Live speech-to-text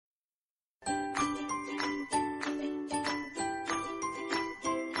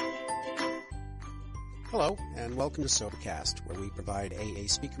Hello, and welcome to Sobercast, where we provide AA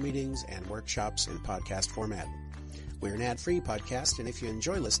speaker meetings and workshops in podcast format. We're an ad-free podcast, and if you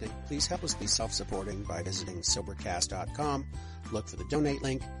enjoy listening, please help us be self-supporting by visiting Sobercast.com, look for the donate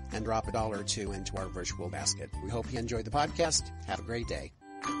link, and drop $1 or $2 into our virtual basket. We hope you enjoy the podcast. Have a great day.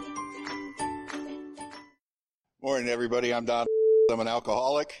 Morning, everybody. I'm Don. I'm an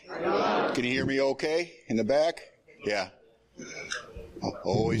alcoholic. Can you hear me okay in the back? Yeah.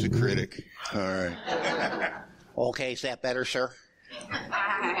 Always a critic. All right. Okay, is that better, sir?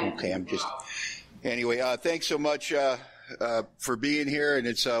 Okay, Anyway, thanks so much for being here, and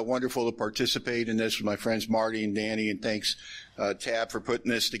it's wonderful to participate in this with my friends Marty and Danny, and thanks, Tab, for putting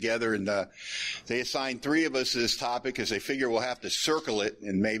this together. And they assigned three of us this topic because they figure we'll have to circle it,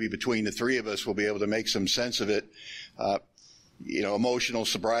 and maybe between the three of us we'll be able to make some sense of it. Emotional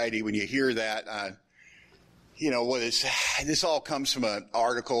sobriety, when you hear that, this all comes from an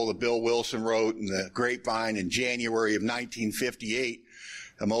article that Bill Wilson wrote in the Grapevine in January of 1958,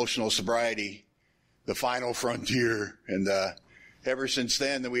 Emotional Sobriety, the Final Frontier. And ever since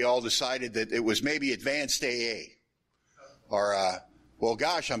then, we all decided that it was maybe advanced AA. Or, well,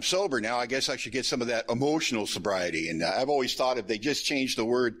 gosh, I'm sober now. I guess I should get some of that emotional sobriety. And I've always thought if they just changed the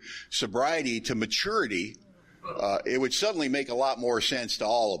word sobriety to maturity, it would suddenly make a lot more sense to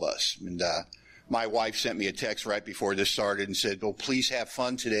all of us. And my wife sent me a text right before this started and said, "Oh, please have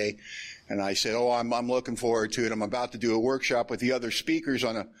fun today." And I said, "Oh, I'm looking forward to it. I'm about to do a workshop with the other speakers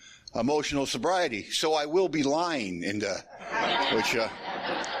on emotional sobriety, so I will be lying." And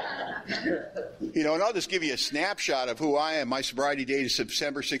and I'll just give you a snapshot of who I am. My sobriety date is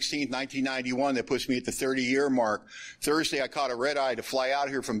September 16th, 1991. That puts me at the 30-year mark. Thursday, I caught a red eye to fly out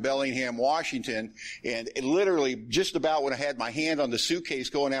here from Bellingham, Washington. And it literally, just about when I had my hand on the suitcase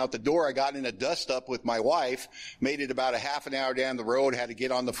going out the door, I got in a dust-up with my wife, made it about a half an hour down the road, had to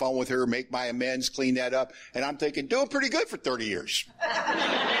get on the phone with her, make my amends, clean that up. And I'm thinking, doing pretty good for 30 years.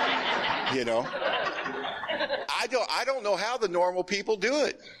 I don't know how the normal people do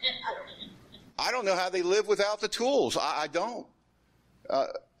it. I don't know how they live without the tools. I don't.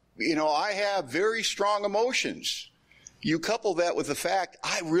 I have very strong emotions. You couple that with the fact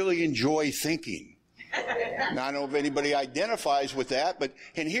I really enjoy thinking. Now, I don't know if anybody identifies with that,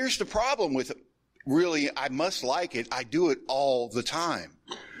 and here's the problem with it. Really, I must like it. I do it all the time.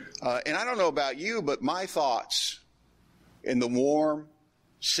 And I don't know about you, but my thoughts in the warm,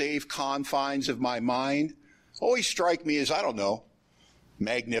 safe confines of my mind always strike me as, I don't know,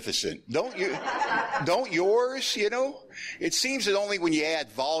 magnificent. Don't you? Don't yours, It seems that only when you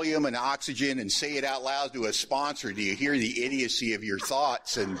add volume and oxygen and say it out loud to a sponsor do you hear the idiocy of your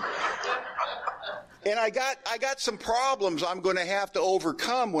thoughts. And I got some problems I'm going to have to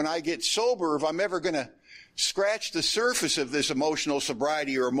overcome when I get sober if I'm ever going to scratch the surface of this emotional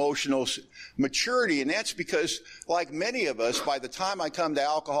sobriety or emotional maturity. And that's because, like many of us, by the time I come to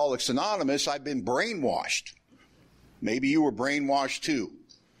Alcoholics Anonymous, I've been brainwashed. Maybe you were brainwashed too.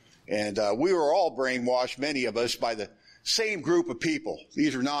 And we were all brainwashed, many of us, by the same group of people.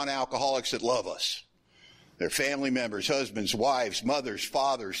 These are non-alcoholics that love us. They're family members, husbands, wives, mothers,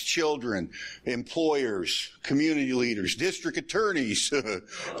 fathers, children, employers, community leaders, district attorneys,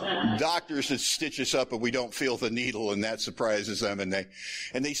 doctors that stitch us up if we don't feel the needle, and that surprises them. And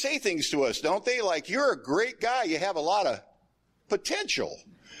they say things to us, don't they? Like, "You're a great guy. You have a lot of potential.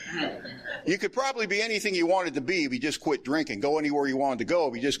 You could probably be anything you wanted to be if you just quit drinking. Go anywhere you wanted to go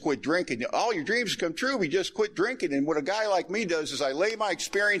if you just quit drinking. All your dreams come true if you just quit drinking." And what a guy like me does is I lay my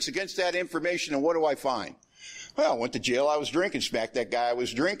experience against that information, and what do I find? Well, I went to jail, I was drinking, smacked that guy I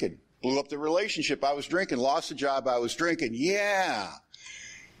was drinking, blew up the relationship I was drinking, lost the job I was drinking. Yeah,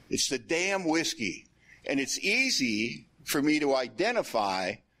 it's the damn whiskey. And it's easy for me to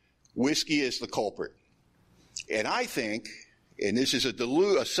identify whiskey as the culprit. And I think, and this is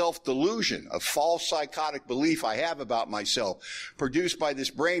a self-delusion, a false psychotic belief I have about myself, produced by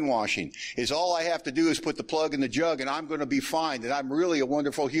this brainwashing, is all I have to do is put the plug in the jug and I'm going to be fine, and I'm really a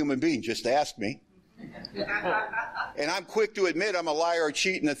wonderful human being. Just ask me. And I'm quick to admit I'm a liar, a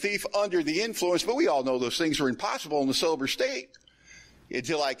cheat, and a thief under the influence, but we all know those things are impossible in the sober state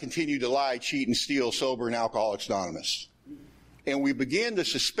until I continue to lie, cheat, and steal sober in Alcoholics Anonymous. And we begin to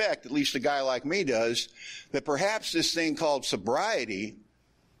suspect, at least a guy like me does, that perhaps this thing called sobriety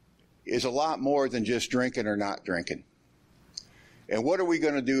is a lot more than just drinking or not drinking. And what are we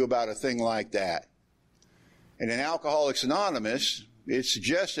going to do about a thing like that? And in Alcoholics Anonymous, it's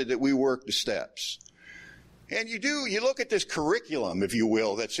suggested that we work the steps. And you look at this curriculum, if you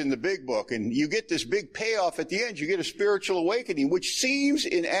will, that's in the big book, and you get this big payoff at the end. You get a spiritual awakening, which seems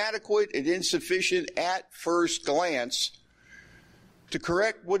inadequate and insufficient at first glance. to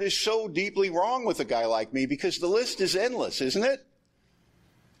correct what is so deeply wrong with a guy like me, because the list is endless, isn't it?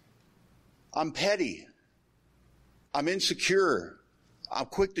 I'm petty. I'm insecure. I'm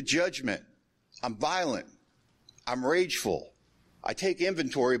quick to judgment. I'm violent. I'm rageful. I take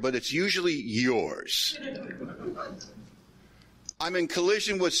inventory, but it's usually yours. I'm in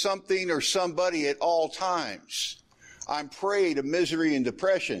collision with something or somebody at all times. I'm prey to misery and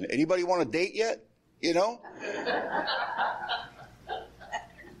depression. Anybody want to date yet? You know?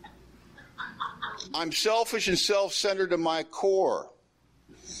 I'm selfish and self-centered in my core.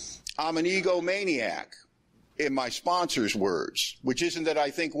 I'm an egomaniac, in my sponsor's words, which isn't that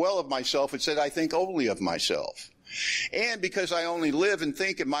I think well of myself, it's that I think only of myself. And because I only live and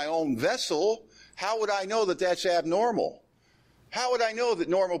think in my own vessel, how would I know that that's abnormal? How would I know that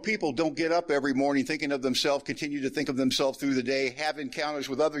normal people don't get up every morning thinking of themselves, continue to think of themselves through the day, have encounters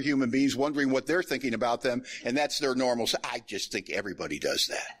with other human beings, wondering what they're thinking about them, and that's their normal? I just think everybody does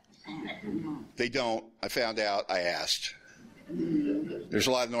that. They don't. I found out. I asked. There's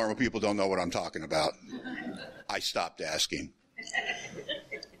a lot of normal people who don't know what I'm talking about. I stopped asking.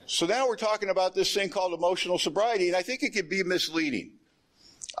 So now we're talking about this thing called emotional sobriety, and I think it can be misleading.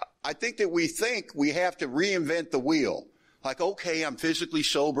 I think that we think we have to reinvent the wheel. Like, okay, I'm physically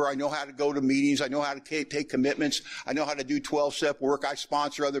sober. I know how to go to meetings. I know how to take commitments. I know how to do 12-step work. I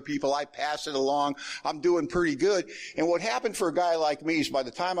sponsor other people. I pass it along. I'm doing pretty good. And what happened for a guy like me is by the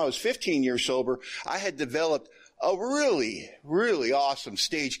time I was 15 years sober, I had developed a really, really awesome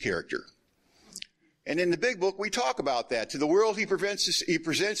stage character. And in the big book, we talk about that. To the world, he presents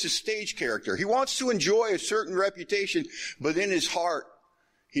his stage character. He wants to enjoy a certain reputation, but in his heart,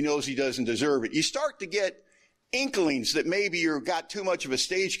 he knows he doesn't deserve it. You start to get inklings that maybe you've got too much of a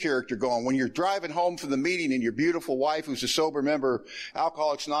stage character going. When you're driving home from the meeting and your beautiful wife, who's a sober member of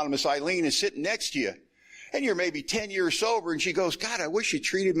Alcoholics Anonymous, Eileen, is sitting next to you, and you're maybe 10 years sober, and she goes, God, I wish you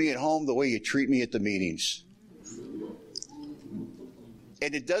treated me at home the way you treat me at the meetings.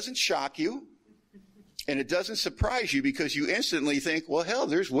 And it doesn't shock you, and it doesn't surprise you, because you instantly think, well, hell,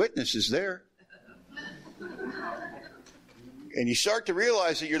 there's witnesses there. And you start to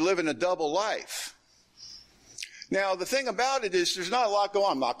realize that you're living a double life. Now, the thing about it is there's not a lot going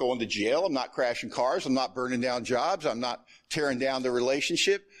on. I'm not going to jail. I'm not crashing cars. I'm not burning down jobs. I'm not tearing down the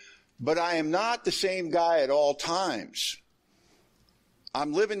relationship. But I am not the same guy at all times.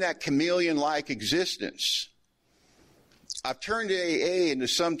 I'm living that chameleon-like existence. I've turned AA into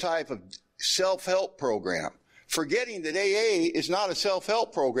some type of self-help program, forgetting that AA is not a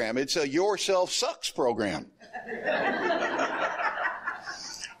self-help program. It's a yourself sucks program.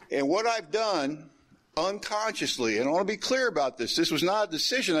 And what I've done unconsciously, and I want to be clear about this, this was not a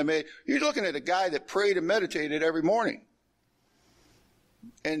decision I made. You're looking at a guy that prayed and meditated every morning.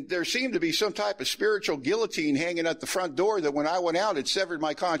 And there seemed to be some type of spiritual guillotine hanging at the front door that when I went out, it severed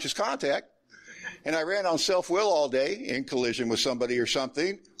my conscious contact. And I ran on self-will all day in collision with somebody or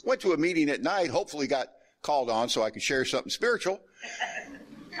something. Went to a meeting at night, hopefully got called on so I could share something spiritual.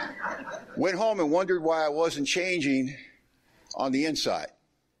 Went home and wondered why I wasn't changing on the inside.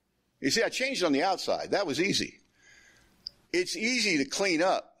 You see, I changed on the outside. That was easy. It's easy to clean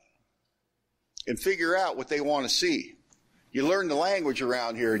up and figure out what they want to see. You learn the language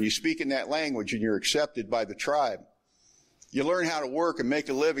around here, and you speak in that language, and you're accepted by the tribe. You learn how to work and make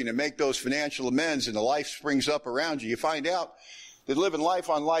a living and make those financial amends, and the life springs up around you. You find out that living life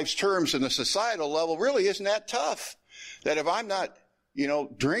on life's terms in a societal level really isn't that tough. That if I'm not,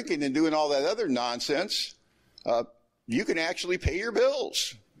 drinking and doing all that other nonsense, you can actually pay your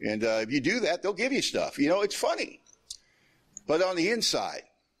bills. And if you do that, they'll give you stuff. It's funny. But on the inside,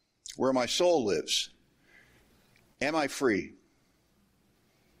 where my soul lives, am I free?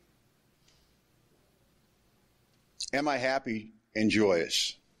 Am I happy and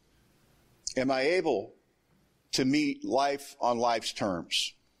joyous? Am I able to meet life on life's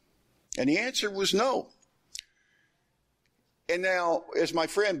terms? And the answer was no. And now, as my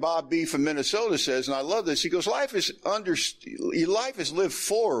friend Bob B. from Minnesota says, and I love this, he goes, life is lived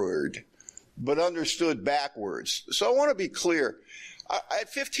forward, but understood backwards. So I want to be clear. At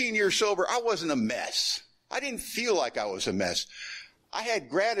 15 years sober, I wasn't a mess. I didn't feel like I was a mess. I had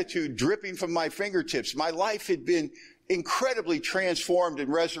gratitude dripping from my fingertips. My life had been incredibly transformed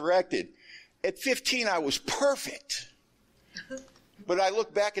and resurrected. At 15, I was perfect. But I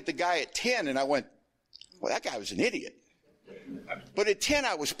looked back at the guy at 10 and I went, well, that guy was an idiot. But at 10,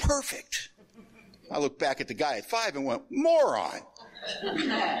 I was perfect. I looked back at the guy at 5 and went, moron.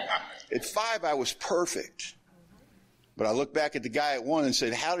 At 5, I was perfect. But I looked back at the guy at 1 and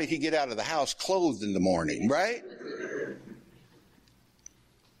said, how did he get out of the house clothed in the morning, right?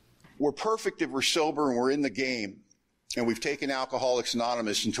 We're perfect if we're sober and we're in the game. And we've taken Alcoholics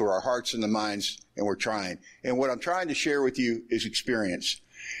Anonymous into our hearts and the minds, and we're trying. And what I'm trying to share with you is experience.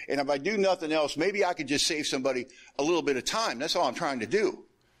 And if I do nothing else, maybe I could just save somebody a little bit of time. That's all I'm trying to do.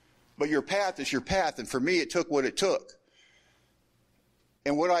 But your path is your path, and for me, it took what it took.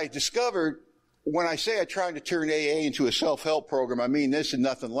 And what I discovered, when I say I tried to turn AA into a self-help program, I mean this and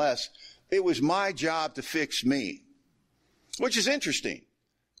nothing less. It was my job to fix me, which is interesting,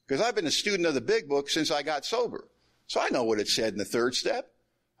 because I've been a student of the big book since I got sober. So I know what it said in the third step.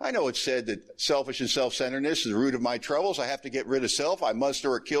 I know it said that selfish and self-centeredness is the root of my troubles. I have to get rid of self. I must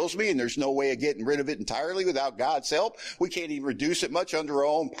or it kills me, and there's no way of getting rid of it entirely without God's help. We can't even reduce it much under our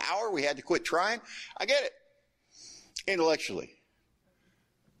own power. We had to quit trying. I get it, intellectually.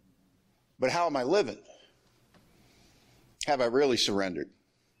 But how am I living? Have I really surrendered?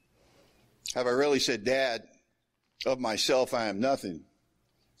 Have I really said, Dad, of myself I am nothing.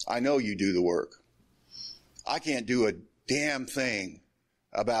 I know you do the work. I can't do a damn thing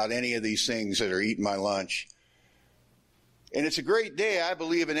about any of these things that are eating my lunch. And it's a great day, I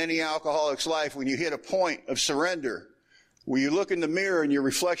believe, in any alcoholic's life when you hit a point of surrender, where you look in the mirror and your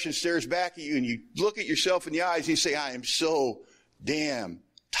reflection stares back at you and you look at yourself in the eyes and you say, I am so damn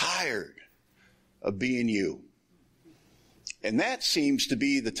tired of being you. And that seems to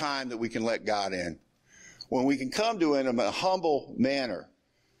be the time that we can let God in, when we can come to Him in a humble manner.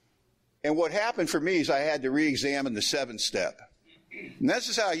 And what happened for me is I had to re-examine the 7th step. And this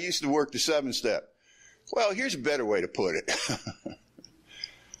is how I used to work the 7th step. Well, here's a better way to put it.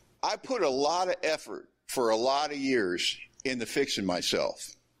 I put a lot of effort for a lot of years into fixing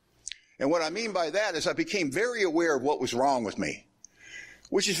myself. And what I mean by that is I became very aware of what was wrong with me,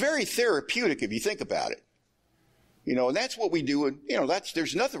 which is very therapeutic if you think about it. You know, and that's what we do. And, you know,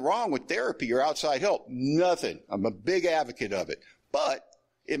 there's nothing wrong with therapy or outside help. Nothing. I'm a big advocate of it. But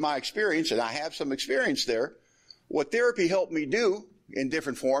in my experience, and I have some experience there, what therapy helped me do in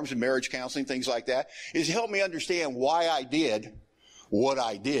different forms, in marriage counseling, things like that, is help me understand why I did what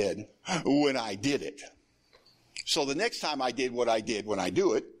I did when I did it. So the next time I did what I did when I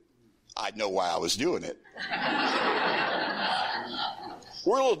do it, I'd know why I was doing it.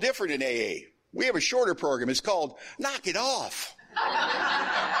 We're a little different in AA. We have a shorter program. It's called Knock It Off.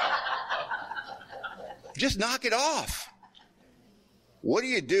 Just knock it off. What do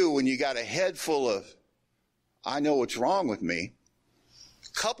you do when you got a head full of, I know what's wrong with me,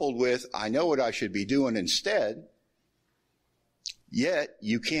 coupled with, I know what I should be doing instead, yet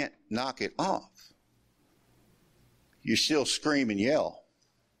you can't knock it off? You still scream and yell.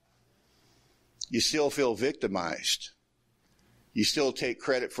 You still feel victimized. You still take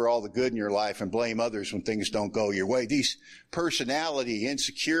credit for all the good in your life and blame others when things don't go your way. These personality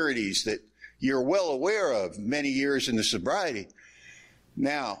insecurities that you're well aware of many years into sobriety.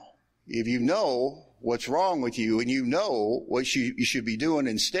 Now, if you know what's wrong with you and you know what you should be doing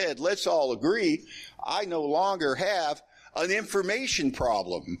instead, let's all agree, I no longer have an information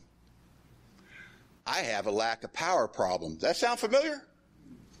problem. I have a lack of power problem. Does that sound familiar?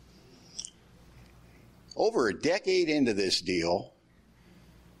 Over a decade into this deal,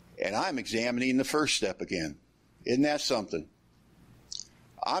 and I'm examining the first step again. Isn't that something?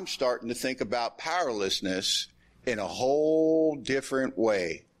 I'm starting to think about powerlessness in a whole different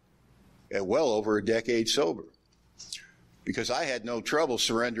way at well over a decade sober. Because I had no trouble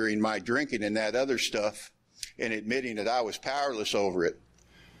surrendering my drinking and that other stuff and admitting that I was powerless over it.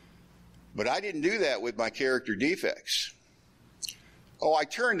 But I didn't do that with my character defects. Oh, I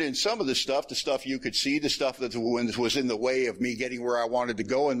turned in some of the stuff you could see, the stuff that was in the way of me getting where I wanted to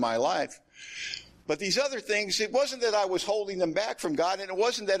go in my life. But these other things, it wasn't that I was holding them back from God, and it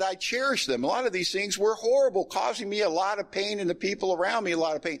wasn't that I cherished them. A lot of these things were horrible, causing me a lot of pain and the people around me a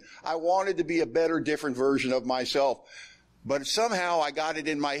lot of pain. I wanted to be a better, different version of myself. But somehow I got it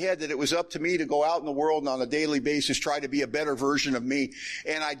in my head that it was up to me to go out in the world and on a daily basis try to be a better version of me.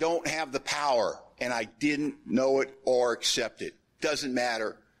 And I don't have the power, and I didn't know it or accept it. Doesn't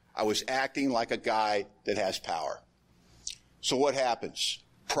matter. I was acting like a guy that has power. So what happens?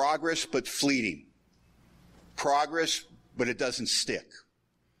 Progress, but fleeting. Progress, but it doesn't stick.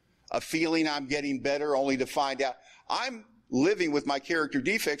 A feeling I'm getting better only to find out I'm living with my character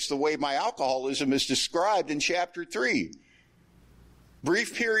defects the way my alcoholism is described in chapter 3.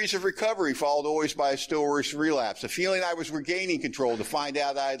 Brief periods of recovery followed always by a still worse relapse. A feeling I was regaining control to find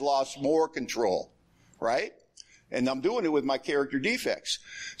out I had lost more control. Right? And I'm doing it with my character defects.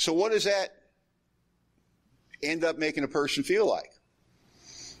 So what does that end up making a person feel like?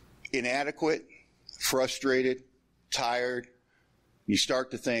 Inadequate, frustrated, tired. You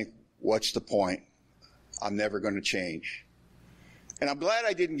start to think, what's the point? I'm never going to change. And I'm glad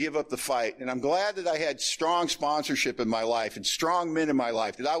I didn't give up the fight. And I'm glad that I had strong sponsorship in my life and strong men in my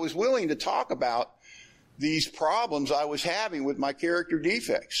life, that I was willing to talk about these problems I was having with my character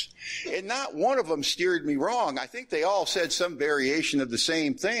defects. And not one of them steered me wrong. I think they all said some variation of the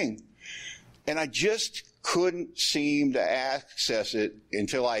same thing. And I just couldn't seem to access it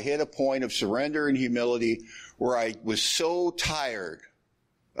until I hit a point of surrender and humility where I was so tired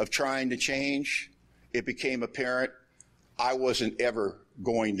of trying to change, it became apparent I wasn't ever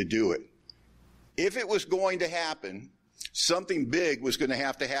going to do it. If it was going to happen, something big was going to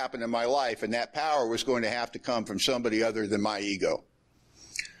have to happen in my life, and that power was going to have to come from somebody other than my ego.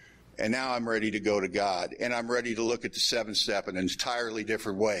 And now I'm ready to go to God, and I'm ready to look at the 7th step in an entirely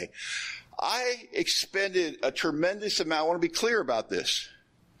different way. I expended a tremendous amount. I want to be clear about this.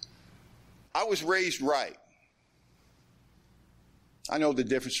 I was raised right. I know the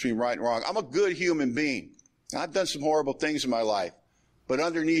difference between right and wrong. I'm a good human being. I've done some horrible things in my life, but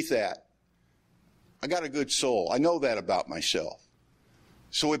underneath that, I got a good soul. I know that about myself.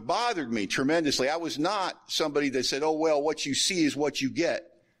 So it bothered me tremendously. I was not somebody that said, oh, well, what you see is what you get.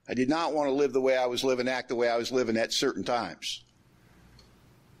 I did not want to live the way I was living, act the way I was living at certain times.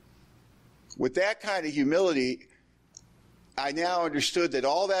 With that kind of humility, I now understood that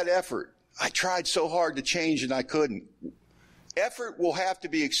all that effort, I tried so hard to change and I couldn't. Effort will have to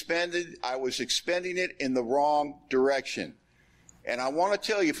be expended. I was expending it in the wrong direction. And I want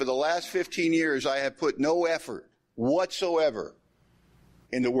to tell you, for the last 15 years, I have put no effort whatsoever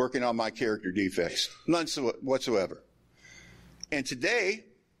into working on my character defects. None whatsoever. And today,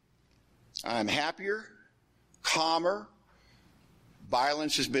 I'm happier, calmer.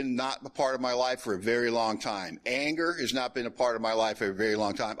 Violence has been not a part of my life for a very long time. Anger has not been a part of my life for a very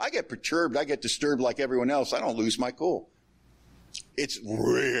long time. I get perturbed. I get disturbed like everyone else. I don't lose my cool. It's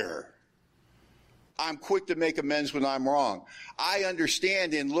rare. I'm quick to make amends when I'm wrong. I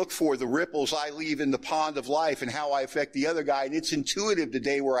understand and look for the ripples I leave in the pond of life and how I affect the other guy. And it's intuitive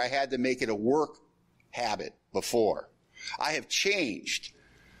today where I had to make it a work habit before. I have changed.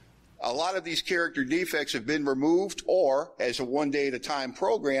 A lot of these character defects have been removed, or as a one-day-at-a-time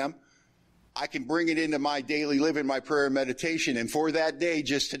program, I can bring it into my daily living, my prayer and meditation. And for that day,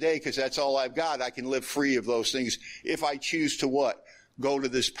 just today, because that's all I've got, I can live free of those things if I choose to what? Go to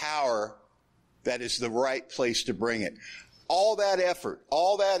this power that is the right place to bring it. All that effort,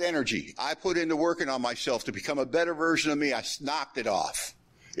 all that energy I put into working on myself to become a better version of me, I knocked it off.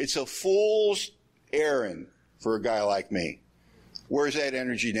 It's a fool's errand for a guy like me. Where's that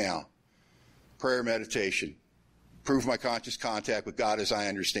energy now? Prayer, meditation. Improve my conscious contact with God as I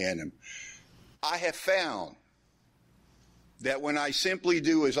understand Him. I have found that when I simply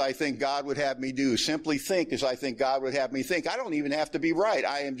do as I think God would have me do, simply think as I think God would have me think, I don't even have to be right.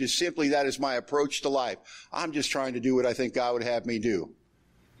 I am just simply, that is my approach to life. I'm just trying to do what I think God would have me do.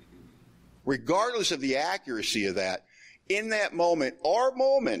 Regardless of the accuracy of that, in that moment or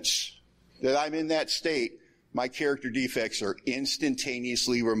moments that I'm in that state, my character defects are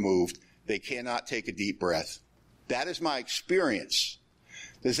instantaneously removed. They cannot take a deep breath. That is my experience.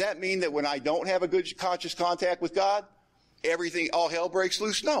 Does that mean that when I don't have a good conscious contact with God, everything, all hell breaks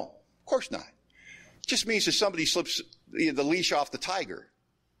loose? No, of course not. It just means that somebody slips the leash off the tiger.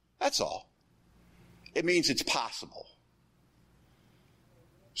 That's all. It means it's possible.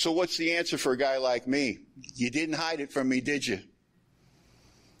 So what's the answer for a guy like me? You didn't hide it from me, did you?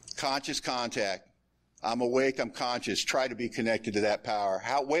 Conscious contact. I'm awake, I'm conscious. Try to be connected to that power.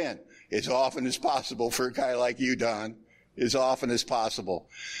 How, when? As often as possible for a guy like you, Don. As often as possible.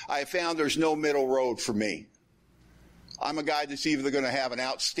 I have found there's no middle road for me. I'm a guy that's either going to have an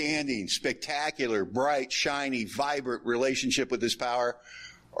outstanding, spectacular, bright, shiny, vibrant relationship with this power,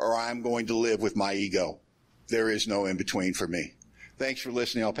 or I'm going to live with my ego. There is no in between for me. Thanks for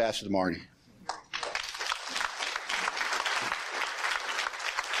listening. I'll pass it to Marty.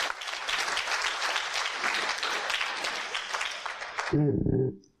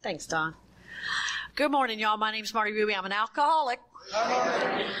 Thanks, Don. Good morning, y'all. My name's Marti R. I'm an alcoholic.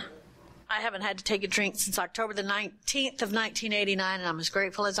 I haven't had to take a drink since October the 19th of 1989, and I'm as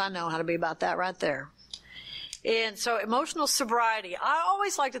grateful as I know how to be about that right there. And so emotional sobriety. I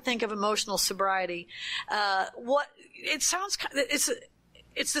always like to think of emotional sobriety. It's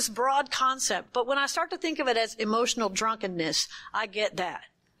this broad concept, but when I start to think of it as emotional drunkenness, I get that.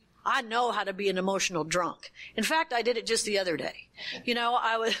 I know how to be an emotional drunk. In fact, I did it just the other day. You know,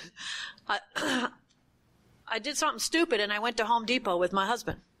 I did something stupid and I went to Home Depot with my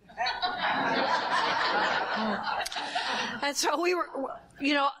husband. And so we were,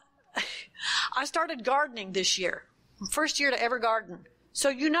 you know, I started gardening this year. First year to ever garden. So,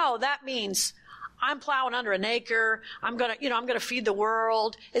 you know, that means I'm plowing under an acre. I'm going to feed the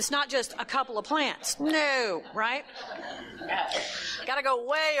world. It's not just a couple of plants. No, right? Got to go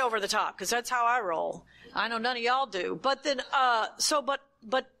way over the top because that's how I roll. I know none of y'all do. But then,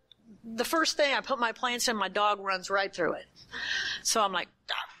 but the first thing I put my plants in, my dog runs right through it. So I'm like,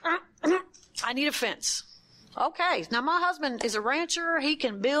 I need a fence. Okay. Now my husband is a rancher. He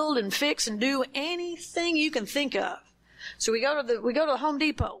can build and fix and do anything you can think of. So we go to the Home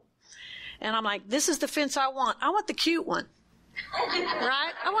Depot. And I'm like, this is the fence I want. I want the cute one.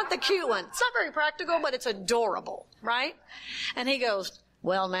 Right? I want the cute one. It's not very practical, but it's adorable. Right? And he goes,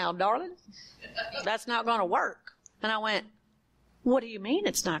 well, now, darling, that's not going to work. And I went, what do you mean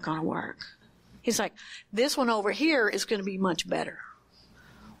it's not going to work? He's like, this one over here is going to be much better.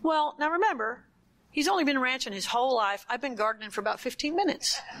 Well, now remember, he's only been ranching his whole life. I've been gardening for about 15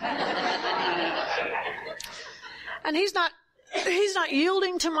 minutes. And he's not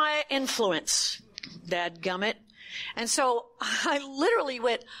yielding to my influence, dadgummit. And so I literally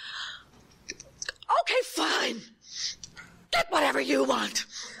went, okay, fine. Get whatever you want,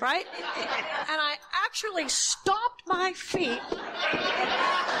 right? And I actually stomped my feet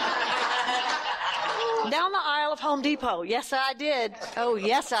down the aisle of Home Depot. Yes, I did. Oh,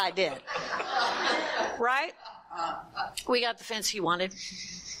 yes, I did. Right? We got the fence he wanted.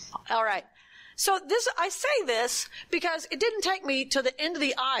 All right. So I say this because it didn't take me to the end of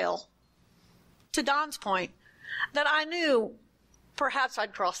the aisle, to Don's point, that I knew perhaps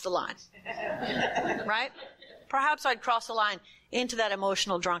I'd crossed the line. Right? Perhaps I'd crossed the line into that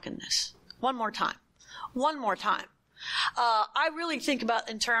emotional drunkenness. One more time. I really think about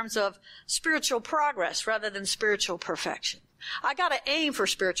in terms of spiritual progress rather than spiritual perfection. I got to aim for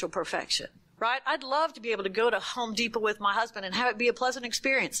spiritual perfection. Right? I'd love to be able to go to Home Depot with my husband and have it be a pleasant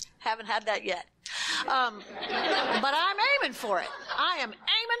experience. Haven't had that yet. But I'm aiming for it. I am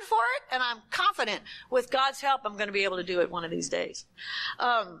aiming for it, and I'm confident with God's help I'm going to be able to do it one of these days.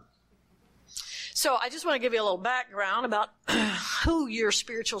 So I just want to give you a little background about who your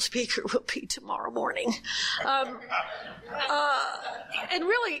spiritual speaker will be tomorrow morning. And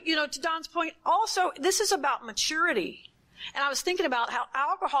really, to Don's point, also, this is about maturity. And I was thinking about how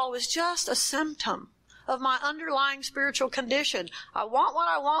alcohol was just a symptom of my underlying spiritual condition. I want what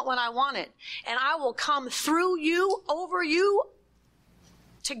I want when I want it. And I will come through you, over you,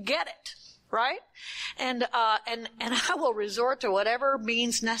 to get it. Right? And I will resort to whatever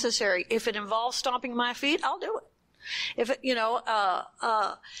means necessary. If it involves stomping my feet, I'll do it. If it,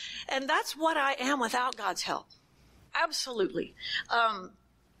 and that's what I am without God's help. Absolutely.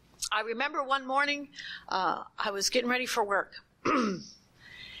 I remember one morning, I was getting ready for work. And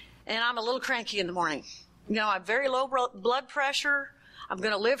I'm a little cranky in the morning. I have very low blood pressure. I'm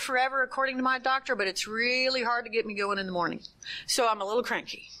going to live forever according to my doctor, but it's really hard to get me going in the morning. So I'm a little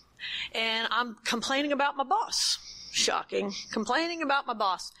cranky. And I'm complaining about my boss. Shocking. Complaining about my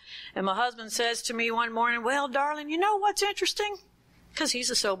boss. And my husband says to me one morning, well, darling, you know what's interesting? Because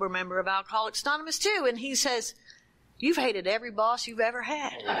he's a sober member of Alcoholics Anonymous too. And he says, you've hated every boss you've ever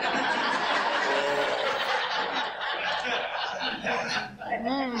had.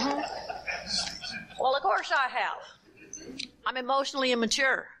 Mm-hmm. Well, of course I have. I'm emotionally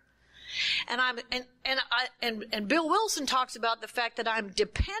immature. And Bill Wilson talks about the fact that I'm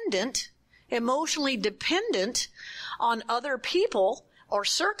emotionally dependent on other people or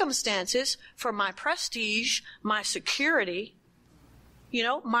circumstances for my prestige, my security,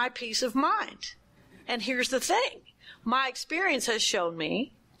 my peace of mind. And here's the thing. My experience has shown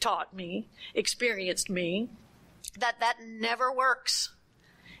me, taught me, experienced me, that never works.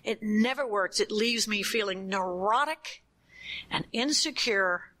 It never works. It leaves me feeling neurotic and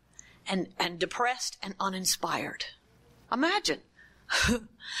insecure and depressed and uninspired. Imagine.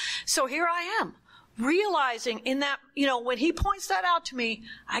 So here I am, realizing in that, when he points that out to me,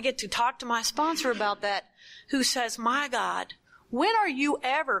 I get to talk to my sponsor about that, who says, my God, when are you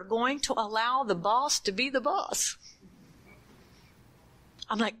ever going to allow the boss to be the boss?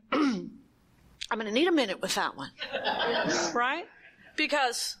 I'm like, I'm going to need a minute with that one. Right?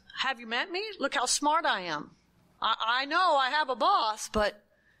 Because have you met me? Look how smart I am. I know I have a boss, but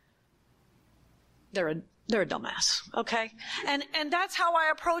they're a dumbass. Okay? And that's how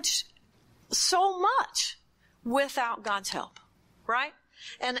I approach so much without God's help. Right?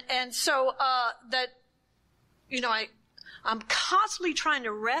 And so, I'm constantly trying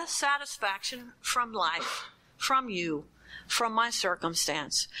to wrest satisfaction from life, from you, from my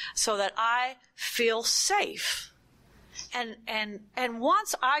circumstance, so that I feel safe And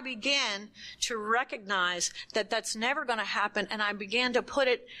once I began to recognize that that's never going to happen, and I began to put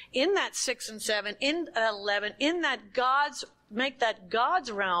it in that 6 and 7, in 11, in that make that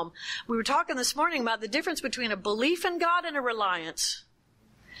God's realm. We were talking this morning about the difference between a belief in God and a reliance.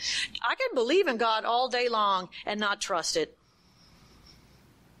 I can believe in God all day long and not trust it.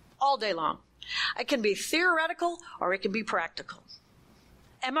 All day long. It can be theoretical or it can be practical.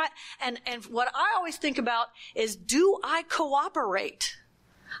 And what I always think about is, do I cooperate?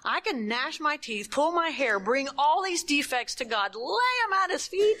 I can gnash my teeth, pull my hair, bring all these defects to God, lay them at his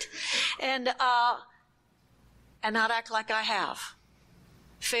feet, and not act like I have.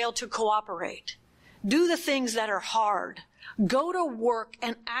 Fail to cooperate. Do the things that are hard. Go to work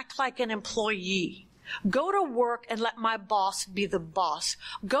and act like an employee. Go to work and let my boss be the boss.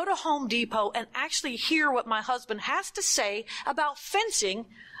 Go to Home Depot and actually hear what my husband has to say about fencing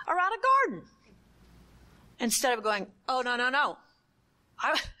around a garden. Instead of going, oh, no.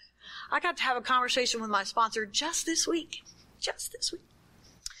 I got to have a conversation with my sponsor just this week.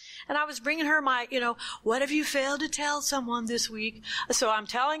 And I was bringing her my, what have you failed to tell someone this week? So I'm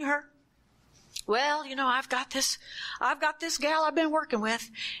telling her, well, I've got this gal I've been working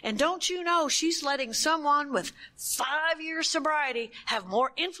with, and don't you know she's letting someone with 5 years sobriety have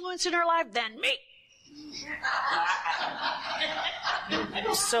more influence in her life than me.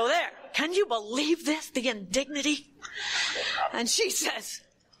 So there. Can you believe this? The indignity? And she says,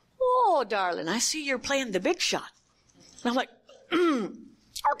 oh, darling, I see you're playing the big shot. And I'm like,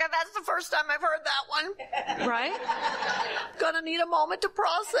 okay, that's the first time I've heard that one. Right? Gonna need a moment to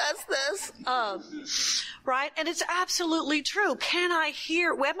process this. Right? And it's absolutely true. Am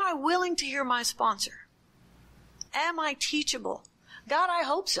I willing to hear my sponsor? Am I teachable? God, I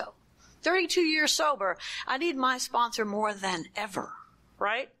hope so. 32 years sober. I need my sponsor more than ever.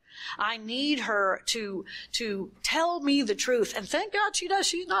 Right? I need her to tell me the truth. And thank God she does.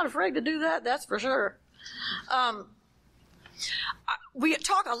 She's not afraid to do that. That's for sure. We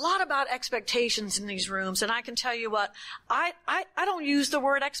talk a lot about expectations in these rooms, and I can tell you what, I don't use the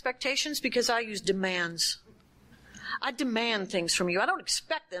word expectations because I use demands. I demand things from you. I don't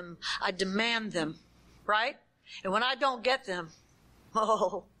expect them. I demand them, right? And when I don't get them,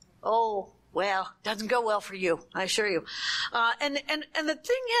 well, doesn't go well for you, I assure you. And the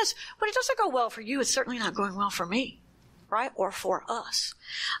thing is, when it doesn't go well for you, it's certainly not going well for me. Right? Or for us.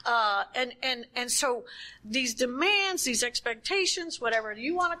 And so these demands, these expectations, whatever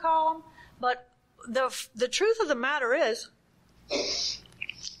you want to call them, but the truth of the matter is,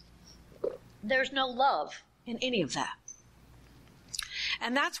 there's no love in any of that.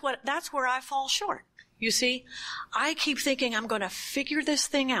 And that's where I fall short. You see, I keep thinking I'm going to figure this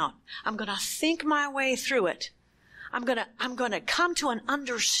thing out. I'm going to think my way through it. I'm going to come to an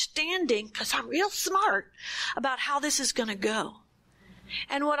understanding, because I'm real smart, about how this is going to go.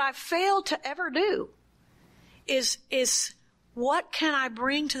 And what I've failed to ever do is what can I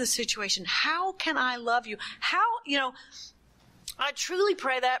bring to the situation? How can I love you? I truly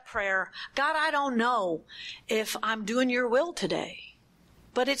pray that prayer. God, I don't know if I'm doing your will today,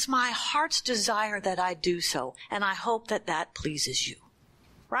 but it's my heart's desire that I do so. And I hope that pleases you.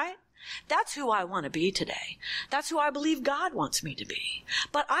 Right? That's who I want to be today. That's who I believe God wants me to be.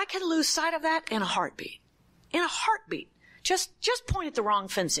 But I can lose sight of that in a heartbeat. In a heartbeat. Just point at the wrong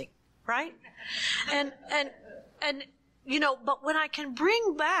fencing, right? And but when I can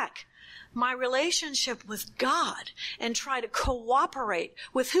bring back my relationship with God and try to cooperate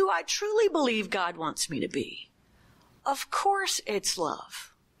with who I truly believe God wants me to be, of course it's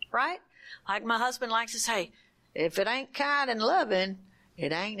love, right? Like my husband likes to say, if it ain't kind and loving,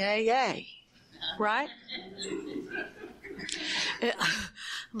 it ain't AA, right?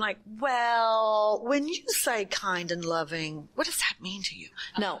 I'm like, well, when you say kind and loving, what does that mean to you?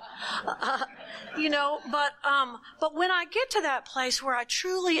 No, but when I get to that place where I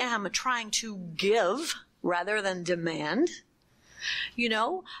truly am trying to give rather than demand,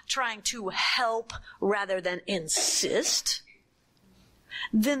 trying to help rather than insist,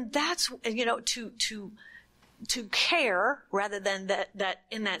 then that's, to care rather than that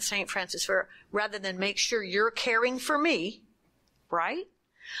in that St. Francis prayer, rather than make sure you're caring for me, right?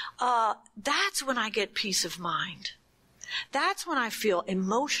 That's when I get peace of mind. That's when I feel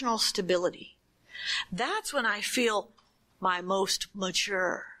emotional stability. That's when I feel my most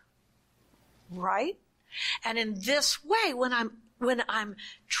mature, right? And in this way, when I'm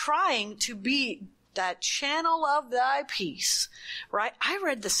trying to be that channel of thy peace, right? I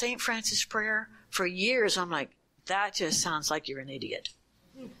read the St. Francis prayer for years. I'm like, that just sounds like you're an idiot.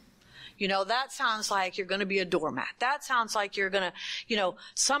 That sounds like you're going to be a doormat. That sounds like you're going to,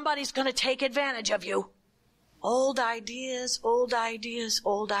 somebody's going to take advantage of you. Old ideas,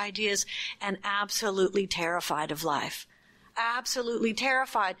 and absolutely terrified of life. Absolutely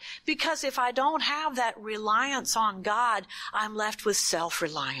terrified. Because if I don't have that reliance on God, I'm left with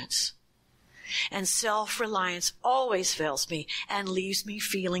self-reliance. And self-reliance always fails me and leaves me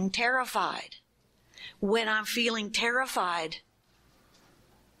feeling terrified. When I'm feeling terrified,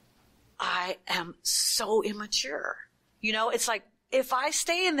 I am so immature. You know, it's like if I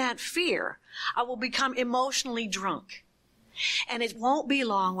stay in that fear, I will become emotionally drunk. And it won't be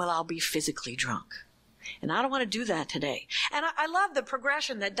long when I'll be physically drunk. And I don't want to do that today. And I love the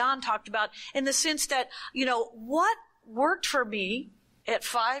progression that Don talked about in the sense that, you know, what worked for me at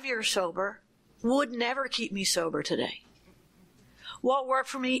 5 years sober would never keep me sober today. What worked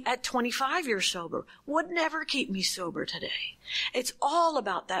for me at 25 years sober would never keep me sober today. It's all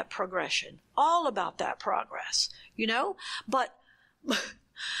about that progression, all about that progress, you know? But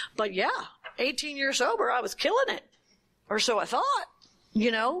yeah, 18 years sober, I was killing it. Or so I thought,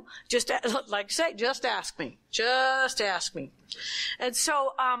 you know? Just, like I say, just ask me. Just ask me. And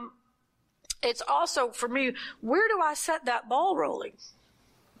so, it's also, for me, where do I set that ball rolling?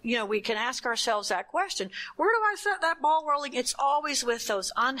 You know, we can ask ourselves that question. Where do I set that ball rolling? It's always with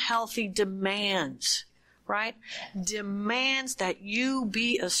those unhealthy demands, right? Demands that you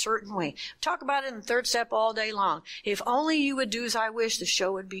be a certain way. Talk about it in the third step all day long. If only you would do as I wish, the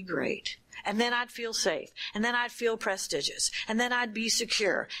show would be great. And then I'd feel safe. And then I'd feel prestigious. And then I'd be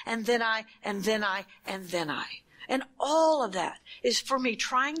secure. And then I. And all of that is for me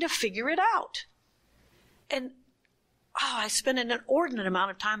trying to figure it out. And I spend an inordinate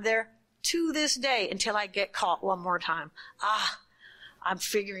amount of time there to this day until I get caught one more time. I'm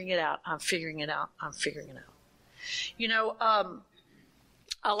figuring it out. You know,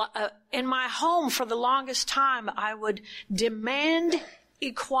 in my home for the longest time, I would demand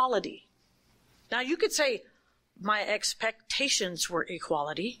equality. Now, you could say my expectations were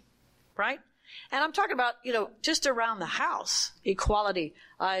equality, right? And I'm talking about, you know, just around the house, equality.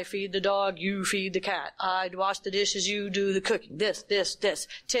 I feed the dog, you feed the cat. I wash the dishes, you do the cooking. This.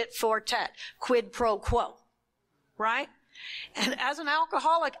 Tit for tat. Quid pro quo. Right? And as an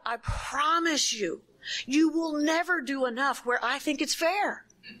alcoholic, I promise you, you will never do enough where I think it's fair.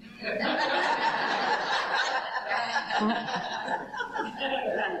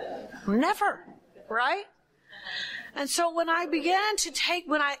 Never. Right? And so when I began to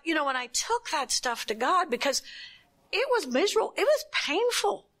when I took that stuff to God, because it was miserable, it was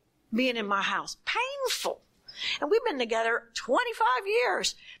painful being in my house, painful. And we've been together 25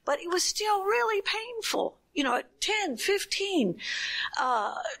 years, but it was still really painful. You know, at 10, 15,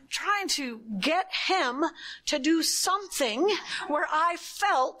 trying to get him to do something where I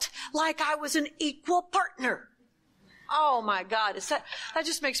felt like I was an equal partner. Oh my God, that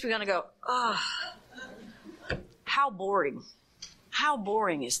just makes me want to go, how boring. How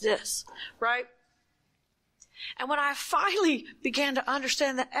boring is this, right? And when I finally began to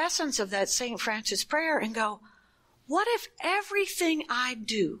understand the essence of that St. Francis prayer and go, what if everything I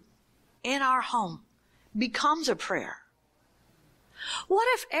do in our home becomes a prayer? What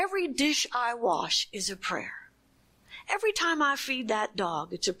if every dish I wash is a prayer? Every time I feed that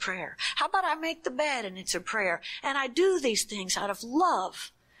dog, it's a prayer. How about I make the bed and it's a prayer? And I do these things out of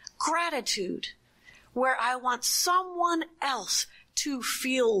love, gratitude, where I want someone else to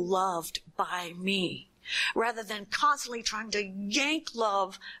feel loved by me, rather than constantly trying to yank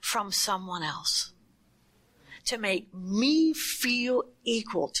love from someone else. To make me feel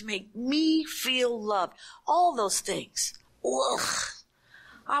equal, to make me feel loved. All those things. Ugh.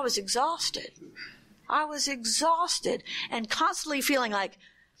 I was exhausted. And constantly feeling like,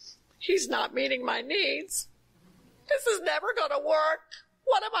 he's not meeting my needs. This is never going to work.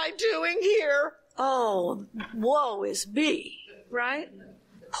 What am I doing here? Oh, woe is me, right?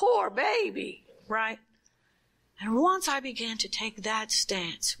 Poor baby, right? And once I began to take that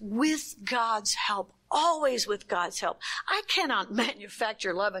stance with God's help, always with God's help, I cannot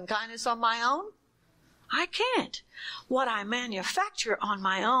manufacture love and kindness on my own. I can't. What I manufacture on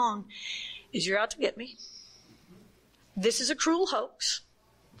my own is you're out to get me. This is a cruel hoax.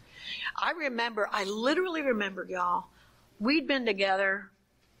 I literally remember, y'all, we'd been together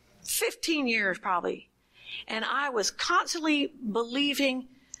 15 years probably. And I was constantly believing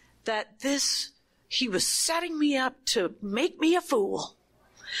that he was setting me up to make me a fool,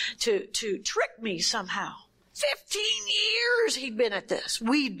 to trick me somehow. 15 years he'd been at this.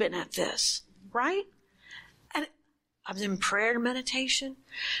 We'd been at this, right? And I was in prayer and meditation.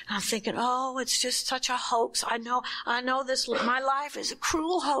 And I'm thinking, oh, it's just such a hoax. I know this, my life is a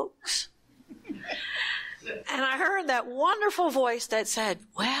cruel hoax. And I heard that wonderful voice that said,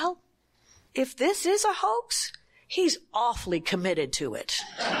 well, if this is a hoax, he's awfully committed to it.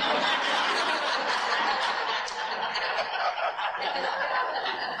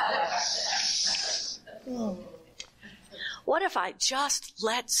 What if I just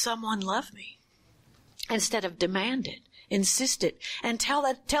let someone love me instead of demand it, insist it, and tell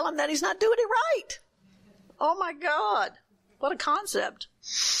him that he's not doing it right? Oh my God, what a concept.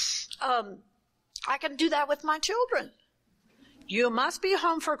 I can do that with my children. You must be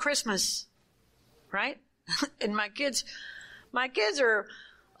home for Christmas, right? And my kids are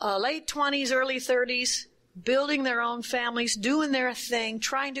late 20s, early 30s, building their own families, doing their thing,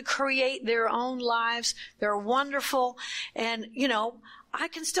 trying to create their own lives. They're wonderful. And, I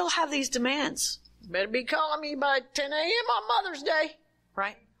can still have these demands. Better be calling me by 10 a.m. on Mother's Day,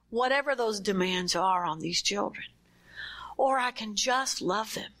 right? Whatever those demands are on these children. Or I can just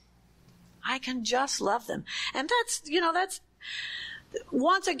love them. I can just love them. And that's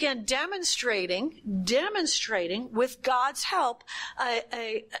once again demonstrating with God's help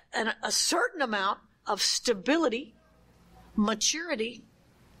a certain amount of stability, maturity,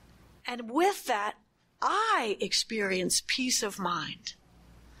 and with that, I experience peace of mind.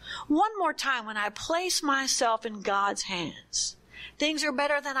 One more time, when I place myself in God's hands, things are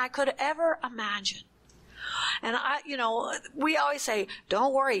better than I could ever imagine. And we always say,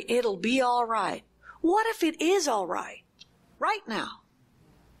 don't worry, it'll be all right. What if it is all right? Right now.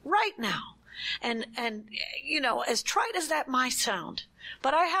 Right now. And as trite as that might sound,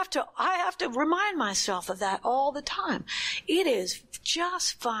 but I have to remind myself of that all the time. It is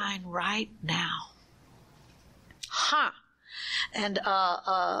just fine right now. And,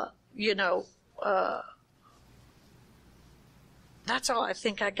 that's all I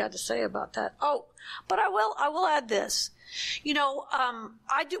think I got to say about that. Oh, but I will add this. One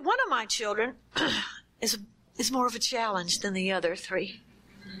of my children is more of a challenge than the other three.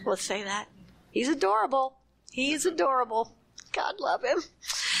 Let's say that. He's adorable. He's adorable. God love him.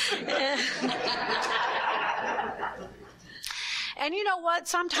 And you know what?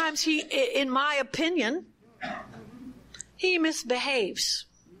 Sometimes he, in my opinion, he misbehaves.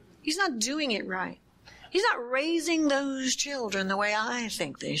 He's not doing it right. He's not raising those children the way I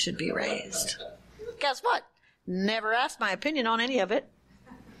think they should be raised. Guess what? Never asked my opinion on any of it.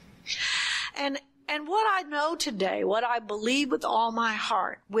 And what I know today, what I believe with all my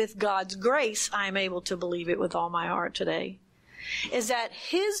heart, with God's grace, I'm able to believe it with all my heart today, is that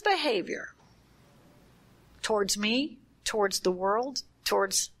his behavior towards me, towards the world,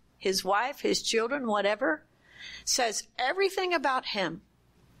 towards his wife, his children, whatever, says everything about him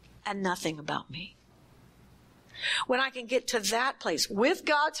and nothing about me. When I can get to that place with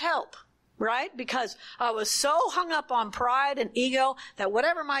God's help, right? Because I was so hung up on pride and ego that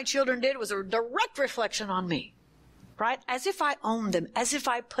whatever my children did was a direct reflection on me, right? As if I owned them, as if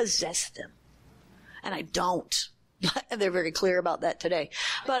I possessed them. And I don't. They're very clear about that today.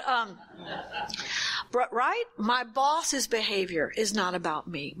 But right? My boss's behavior is not about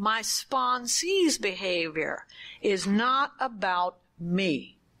me. My sponsee's behavior is not about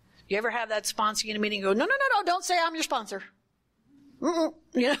me. You ever have that sponsor in a meeting and go, no, don't say I'm your sponsor.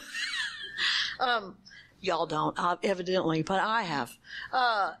 Y'all don't, evidently, but I have.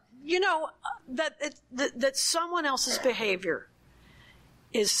 That someone else's behavior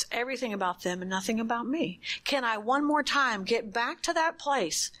is everything about them and nothing about me. Can I one more time get back to that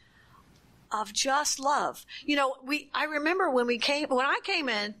place of just love? I remember when I came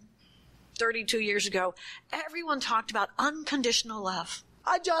in 32 years ago, everyone talked about unconditional love.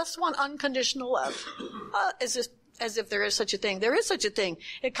 I just want unconditional love. As if there is such a thing. There is such a thing.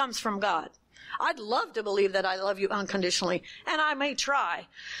 It comes from God. I'd love to believe that I love you unconditionally, and I may try.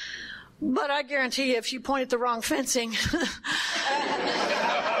 But I guarantee you, if you point at the wrong fencing,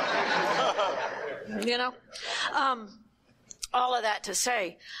 all of that to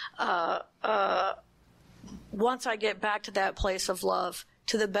say, once I get back to that place of love,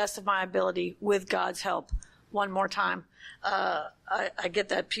 to the best of my ability, with God's help, one more time, I get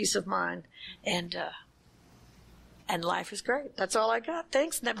that peace of mind, and life is great. That's all I got.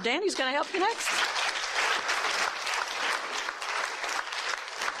 Thanks. Now, Danny's going to help you next.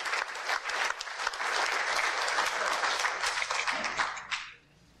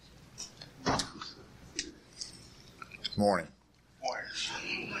 Morning.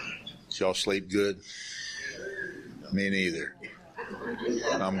 Did y'all sleep good? Me neither.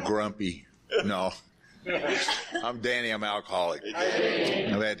 I'm grumpy. No. I'm Danny. I'm alcoholic.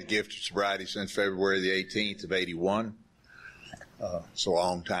 I've had the gift of sobriety since February the 18th of 81. It's a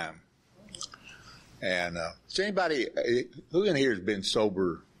long time. And is anybody, who in here has been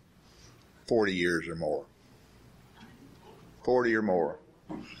sober 40 years or more? 40 or more.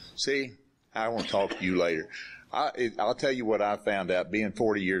 See, I want to talk to you later. I'll tell you what I found out being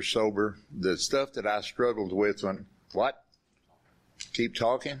 40 years sober. The stuff that I struggled with what? Keep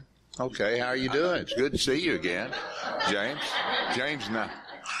talking? Okay, how are you doing? It's good to see you again. James, now.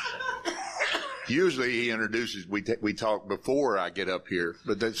 Usually he introduces, we talk before I get up here,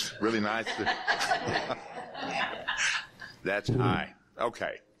 but that's really nice. That's eye.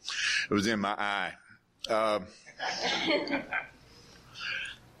 Okay. It was in my eye.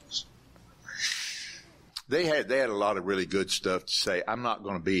 They had a lot of really good stuff to say. I'm not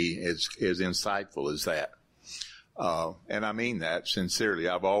going to be as insightful as that. And I mean that sincerely.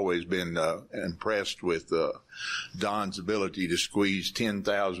 I've always been impressed with Don's ability to squeeze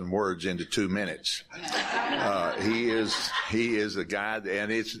 10,000 words into 2 minutes. He is a guy,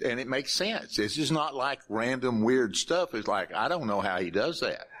 and it makes sense. It's just not like random weird stuff. It's like, I don't know how he does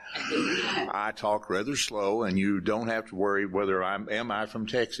that. I talk rather slow, and you don't have to worry whether am I from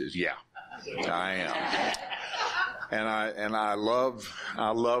Texas? Yeah, I am. And I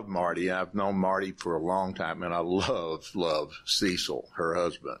love Marty. I've known Marty for a long time, and I love Cecil, her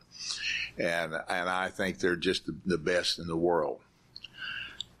husband. And I think they're just the best in the world.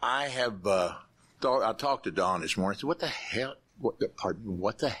 I have I talked to Don this morning. I said, what the heck? What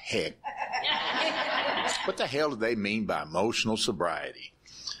the heck? What the hell do they mean by emotional sobriety?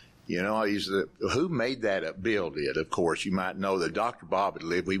 You know, who made that up? Bill did, of course. You might know that Dr. Bob had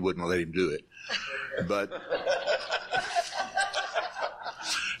lived. We wouldn't let him do it. But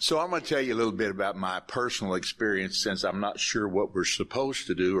so I'm going to tell you a little bit about my personal experience, since I'm not sure what we're supposed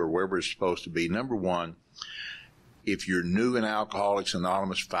to do or where we're supposed to be. Number one, if you're new in Alcoholics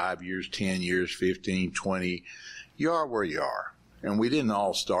Anonymous, 5 years, 10 years, 15, 20, you are where you are. And we didn't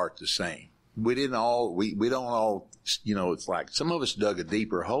all start the same. We don't all, you know, it's like some of us dug a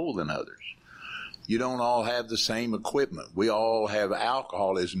deeper hole than others. You don't all have the same equipment. We all have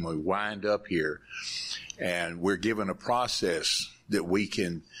alcoholism. We wind up here, and we're given a process that we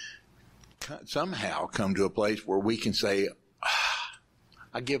can somehow come to a place where we can say,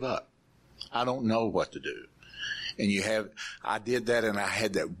 I give up. I don't know what to do. And I did that, and I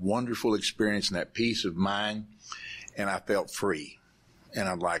had that wonderful experience and that peace of mind, and I felt free. And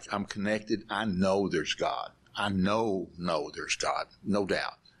I'm like, I'm connected. I know there's God. I know there's God, no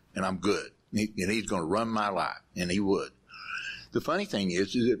doubt. And I'm good. And he's going to run my life, and he would. The funny thing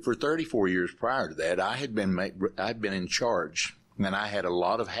is that for 34 years prior to that, I'd been in charge, and I had a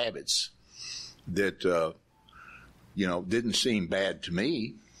lot of habits that, didn't seem bad to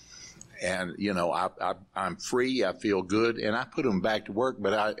me. And, I'm free. I feel good, and I put them back to work.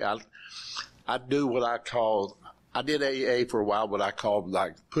 But I do what I did AA for a while, what I called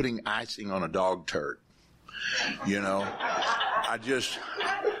like putting icing on a dog turd.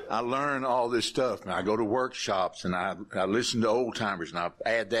 I learn all this stuff, and I go to workshops, and I listen to old timers, and I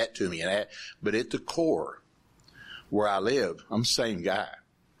add that to me. But at the core, where I live, I'm the same guy.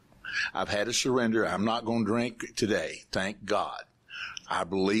 I've had a surrender. I'm not going to drink today. Thank God. I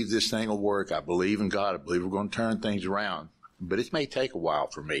believe this thing will work. I believe in God. I believe we're going to turn things around. But it may take a while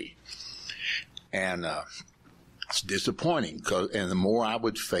for me. And it's disappointing, and the more I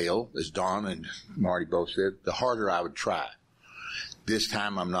would fail, as Don and Marty both said, the harder I would try. This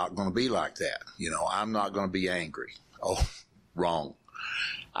time I'm not going to be like that. I'm not going to be angry. Oh, wrong.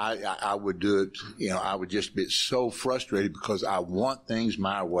 I would do it, I would just be so frustrated because I want things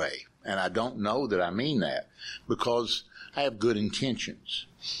my way. And I don't know that I mean that, because I have good intentions.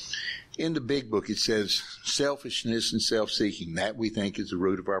 In the big book, it says selfishness and self-seeking. That we think is the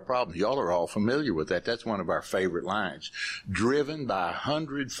root of our problems. Y'all are all familiar with that. That's one of our favorite lines. Driven by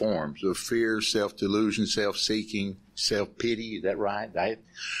 100 forms of fear, self-delusion, self-seeking, self-pity. Is that right?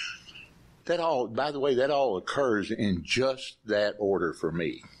 That all, by the way, that all occurs in just that order for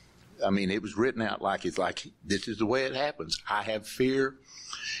me. I mean, it was written out like this is the way it happens. I have fear,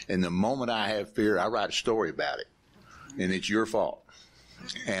 and the moment I have fear, I write a story about it, and it's your fault.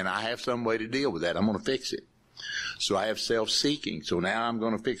 And I have some way to deal with that. I'm going to fix it. So I have self-seeking. So now I'm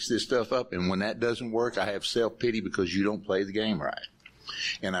going to fix this stuff up. And when that doesn't work, I have self-pity because you don't play the game right.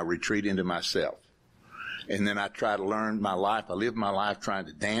 And I retreat into myself. And then I try to learn my life. I live my life trying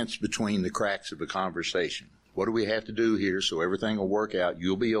to dance between the cracks of a conversation. What do we have to do here so everything will work out?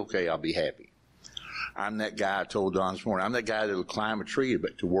 You'll be okay. I'll be happy. I'm that guy I told Don this morning. I'm that guy that will climb a tree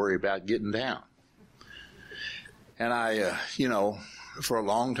to worry about getting down. And I, for a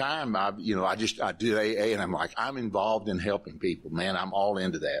long time, I did AA, and I'm like, I'm involved in helping people, man. I'm all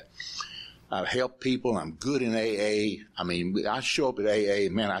into that. I help people. I'm good in AA. I mean, I show up at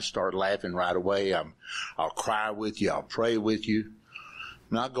AA, man, I start laughing right away. I'll cry with you. I'll pray with you.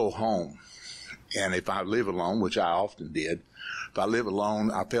 And I'll go home. And if I live alone, which I often did, if I live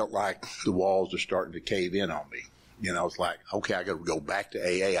alone, I felt like the walls are starting to cave in on me. You know, it's like, okay, I got to go back to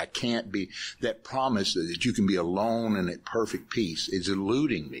AA. I can't be, that promise that you can be alone and at perfect peace is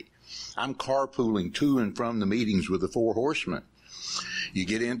eluding me. I'm carpooling to and from the meetings with the Four Horsemen. You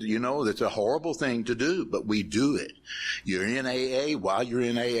get into, you know, that's a horrible thing to do, but we do it. You're in AA. While you're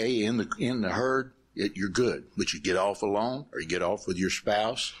in AA, in the herd, you're good. But you get off alone or you get off with your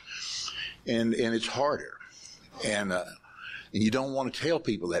spouse, and it's harder. And you don't want to tell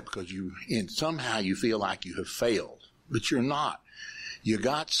people that because somehow you feel like you have failed, but you're not. You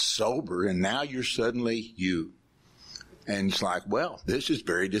got sober and now you're suddenly you. And it's like, well, this is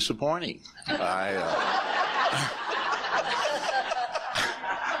very disappointing. I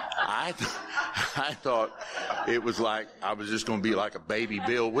thought it was like I was just going to be like a baby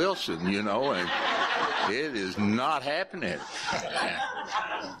Bill Wilson, you know, and it is not happening.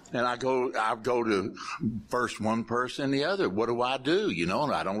 And I go to first one person, the other. What do I do? You know,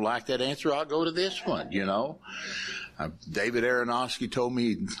 and I don't like that answer. I'll go to this one, you know. David Aronofsky told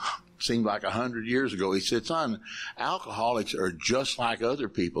me, seemed like 100 years ago, he said, son, alcoholics are just like other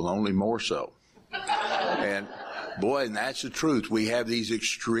people, only more so. And boy, and that's the truth. We have these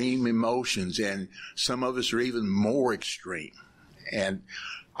extreme emotions, and some of us are even more extreme. And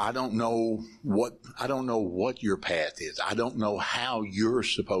I don't know what your path is. I don't know how you're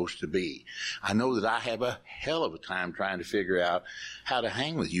supposed to be. I know that I have a hell of a time trying to figure out how to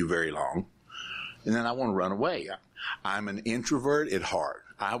hang with you very long. And then I want to run away. I'm an introvert at heart.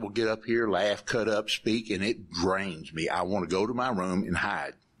 I will get up here, laugh, cut up, speak, and it drains me. I want to go to my room and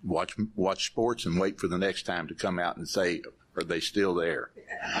hide, watch sports, and wait for the next time to come out and say, are they still there?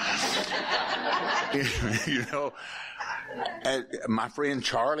 You know, and my friend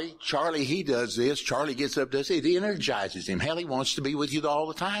Charlie, he does this. Charlie gets up, does it. It energizes him. Hell, he wants to be with you all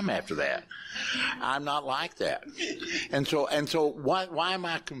the time after that. I'm not like that. And so why am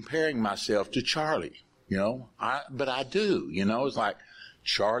I comparing myself to Charlie? You know, but I do, you know, it's like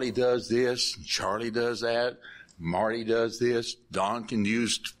Charlie does this, Charlie does that, Marty does this, Don can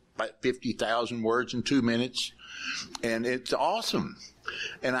use 50,000 words in 2 minutes, and it's awesome.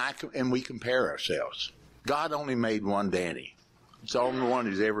 And we compare ourselves. God only made one Danny. It's the only one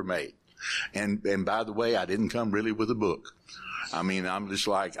he's ever made. And by the way, I didn't come really with a book. I mean, I'm just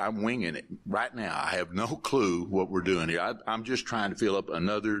like, I'm winging it. Right now, I have no clue what we're doing here. I'm just trying to fill up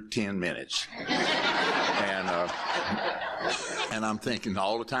another 10 minutes. And I'm thinking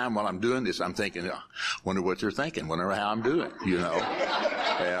all the time while I'm doing this, I'm thinking, wonder what they're thinking, wonder how I'm doing, you know.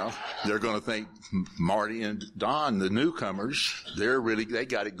 Yeah, they're going to think Marty and Don, the newcomers, they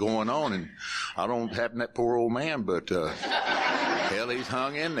got it going on, and I don't happen that poor old man, but hell, he's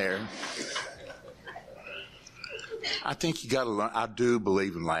hung in there. I think you got to learn. I do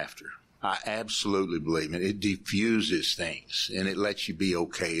believe in laughter. I absolutely believe in it. It diffuses things and it lets you be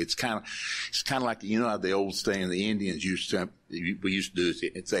okay. It's kind of like, you know, the old saying the Indians used to do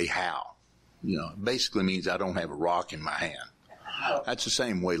it's a how. You know, it basically means I don't have a rock in my hand. That's the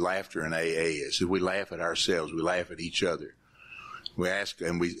same way laughter in AA is. We laugh at ourselves. We laugh at each other. We ask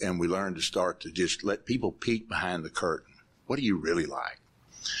and we learn to start to just let people peek behind the curtain. What do you really like?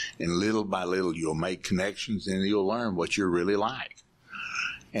 And little by little, you'll make connections and you'll learn what you're really like.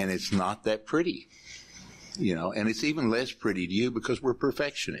 And it's not that pretty, you know, and it's even less pretty to you because we're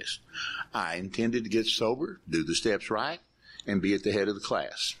perfectionists. I intended to get sober, do the steps right, and be at the head of the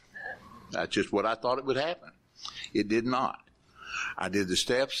class. That's just what I thought it would happen. It did not. I did the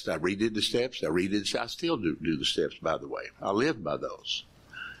steps. I redid the steps. I still do the steps, by the way. I live by those.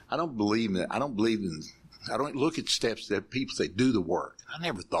 I don't look at steps that people say do the work. I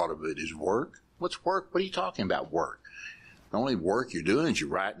never thought of it as work. What's work? What are you talking about, work? The only work you're doing is you're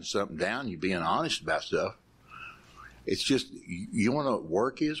writing something down, you're being honest about stuff. It's just, you want to know what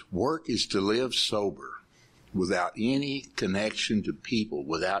work is? Work is to live sober without any connection to people,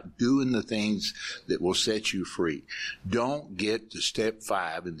 without doing the things that will set you free. Don't get to step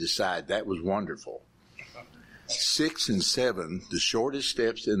 5 and decide that was wonderful. 6 and 7, the shortest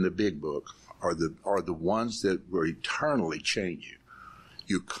steps in the big book, are the ones that will eternally change you.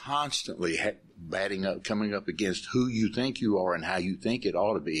 You're constantly coming up against who you think you are and how you think it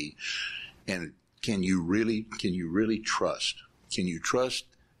ought to be. And can you really trust? Can you trust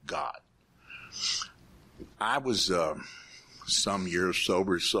God? I was some years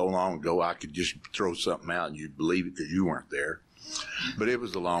sober so long ago I could just throw something out and you'd believe it because you weren't there. But it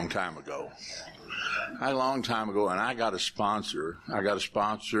was a long time ago. And I got a sponsor.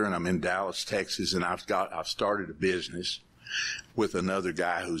 And I'm in Dallas, Texas, and I've started a business with another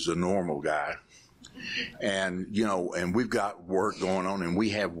guy who's a normal guy. And, you know, and we've got work going on, and we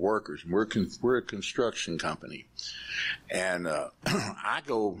have workers. We're a construction company. And I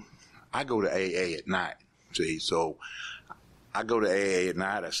go to AA at night, see. So I go to AA at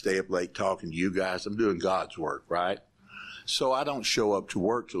night. I stay up late talking to you guys. I'm doing God's work, right? So I don't show up to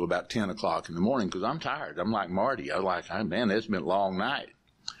work till about 10 o'clock in the morning because I'm tired. I'm like Marty. I'm like, oh, man, it's been a long night.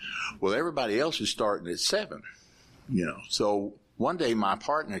 Well, everybody else is starting at 7, you know. So one day my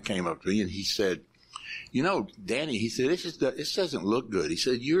partner came up to me and he said, you know, Danny, he said, this doesn't look good. He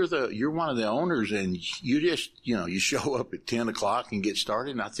said, you're one of the owners and you just, you know, you show up at 10 o'clock and get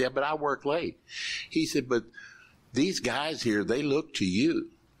started. And I said, but I work late. He said, but these guys here, they look to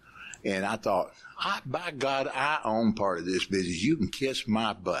you. And I thought, by God, I own part of this business. You can kiss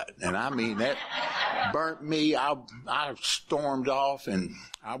my butt. And I mean, that burnt me. I stormed off and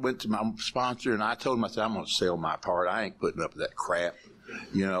I went to my sponsor and I told him, I said, I'm going to sell my part. I ain't putting up with that crap.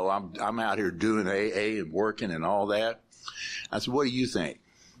 You know, I'm out here doing AA and working and all that. I said, what do you think?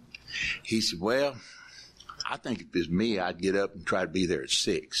 He said, well, I think if it's me, I'd get up and try to be there at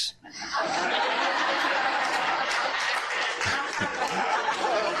 6.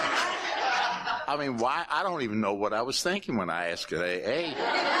 I mean, why? I don't even know what I was thinking when I asked at AA,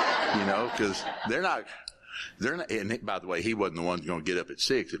 you know, because they're not, and by the way, he wasn't the one going to get up at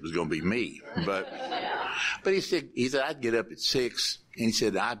 6. It was going to be me. But he said, I'd get up at 6, and he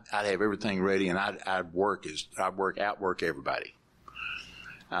said, I'd have everything ready, and I'd outwork everybody.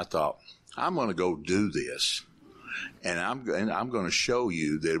 I thought, I'm going to go do this, and I'm going to show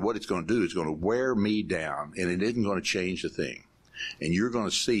you that what it's going to do is going to wear me down, and it isn't going to change a thing. And you're going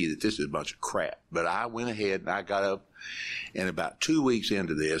to see that this is a bunch of crap. But I went ahead and I got up, and about 2 weeks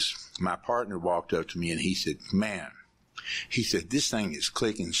into this, my partner walked up to me and he said, man, he said, this thing is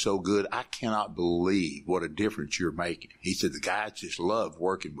clicking so good. I cannot believe what a difference you're making. He said, the guys just love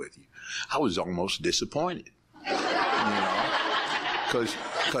working with you. I was almost disappointed, you know,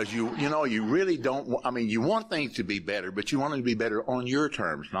 because you really don't, I mean, you want things to be better, but you want them to be better on your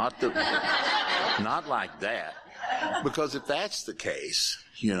terms, not like that. Because if that's the case,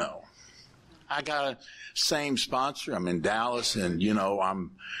 you know, I got a same sponsor. I'm in Dallas, and you know,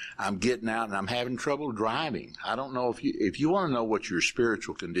 I'm getting out, and I'm having trouble driving. I don't know if you want to know what your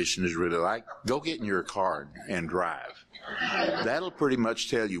spiritual condition is really like, go get in your car and drive. That'll pretty much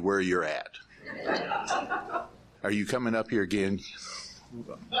tell you where you're at. Are you coming up here again?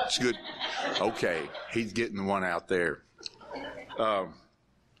 It's good. Okay, he's getting the one out there.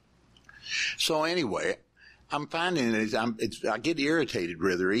 So anyway. I'm finding I get irritated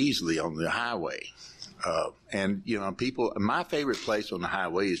rather easily on the highway. And, you know, my favorite place on the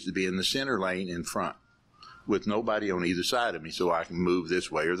highway is to be in the center lane in front with nobody on either side of me so I can move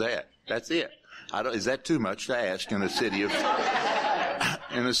this way or that. That's it. Is that too much to ask in a city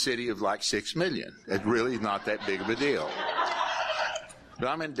of like 6 million? It really is not that big of a deal. But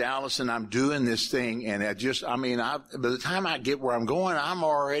I'm in Dallas and I'm doing this thing, and by the time I get where I'm going, I'm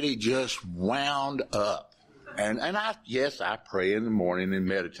already just wound up. And I pray in the morning and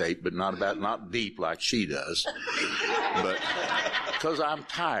meditate, but not deep like she does. But because I'm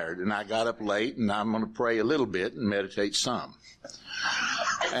tired and I got up late, and I'm going to pray a little bit and meditate some.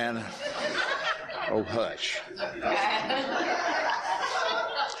 And oh, hush.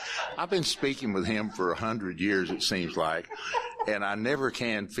 I've been speaking with him for 100 years, it seems like, and I never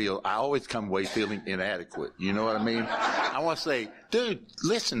can I always come away feeling inadequate. You know what I mean? I want to say, dude,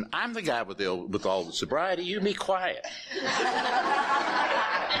 listen, I'm the guy with all the sobriety. You be quiet.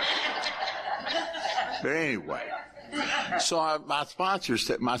 But anyway, so my sponsor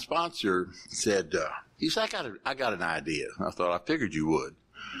said, he said, I got an idea. I thought, I figured you would.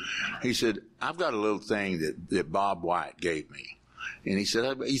 He said, I've got a little thing that Bob White gave me. And he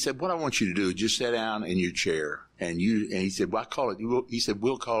said, what I want you to do is just sit down in your chair, and he said, we'll call it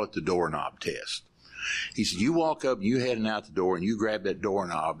the doorknob test. He said, you walk up and you heading out the door and you grab that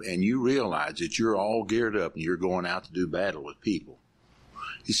doorknob and you realize that you're all geared up and you're going out to do battle with people.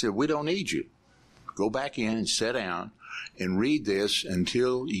 He said, we don't need you. Go back in and sit down and read this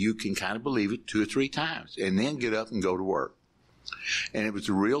until you can kind of believe it 2 or 3 times, and then get up and go to work. And it was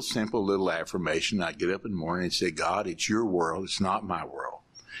a real simple little affirmation. I'd get up in the morning and say, God, it's your world. It's not my world.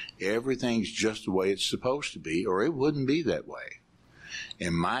 Everything's just the way it's supposed to be, or it wouldn't be that way.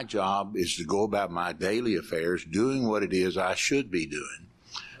 And my job is to go about my daily affairs doing what it is I should be doing,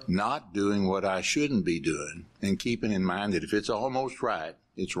 not doing what I shouldn't be doing, and keeping in mind that if it's almost right,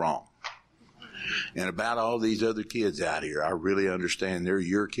 it's wrong. And about all these other kids out here, I really understand they're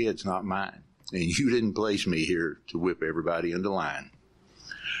your kids, not mine. And you didn't place me here to whip everybody into line.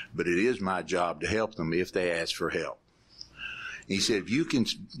 But it is my job to help them if they ask for help. He said, if you can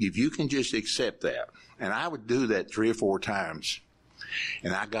just accept that. And I would do that 3 or 4 times.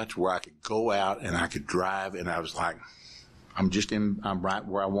 And I got to where I could go out and I could drive, and I was like, I'm right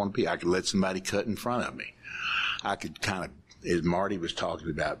where I want to be. I could let somebody cut in front of me. I could kind of, as Marty was talking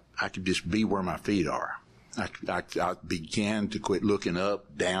about, I could just be where my feet are. I began to quit looking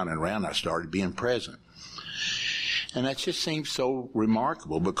up, down, and around. I started being present. And that just seems so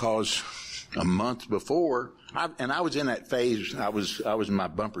remarkable, because a month before, I was in that phase, I was in my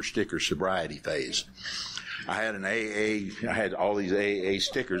bumper sticker sobriety phase. I had I had all these AA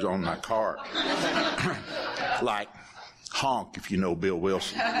stickers on my car. Like, honk if you know Bill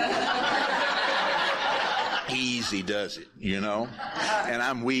Wilson. Easy does it, you know? And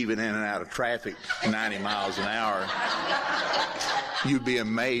I'm weaving in and out of traffic 90 miles an hour. You'd be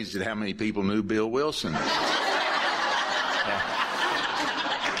amazed at how many people knew Bill Wilson.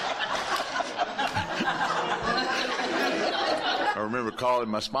 I remember calling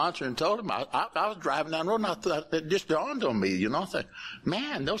my sponsor and told him I was driving down the road, and I thought, it just dawned on me, you know. I thought,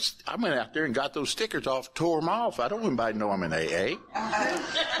 man, I went out there and got those stickers off, tore them off. I don't want anybody to know I'm in AA.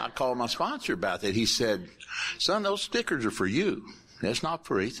 I called my sponsor about that. He said, son, those stickers are for you. That's not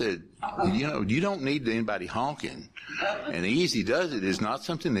for, he said, you know, you don't need anybody honking. And easy does it is not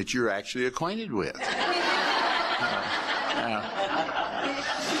something that you're actually acquainted with.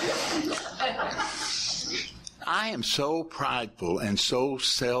 I am so prideful and so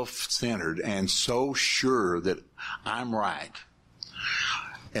self-centered and so sure that I'm right.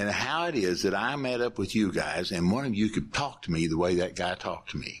 And how it is that I met up with you guys, and one of you could talk to me the way that guy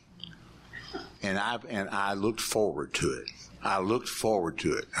talked to me. And I looked forward to it.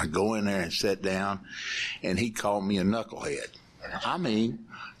 I go in there and sit down, and he called me a knucklehead. I mean,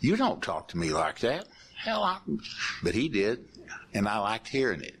 you don't talk to me like that. But he did, and I liked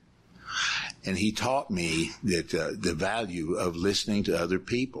hearing it. And he taught me that the value of listening to other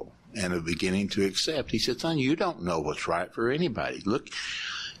people and of beginning to accept. He said, son, you don't know what's right for anybody. Look,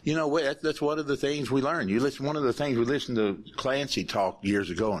 you know, that's one of the things we learn. One of the things we listened to Clancy talk years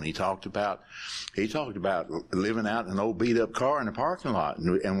ago, and he talked about living out in an old beat up car in a parking lot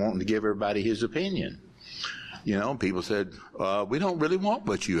and wanting to give everybody his opinion. You know, people said, we don't really want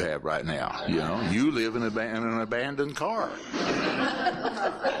what you have right now. You know, you live in an abandoned car.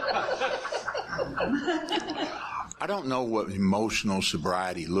 I don't know what emotional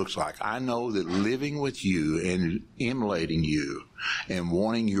sobriety looks like. I know that living with you and emulating you and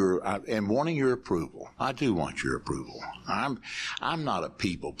wanting your approval. I do want your approval. I'm not a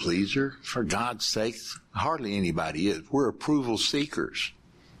people pleaser. For God's sake, hardly anybody is. We're approval seekers.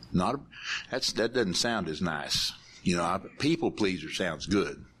 That doesn't sound as nice. You know, people pleaser sounds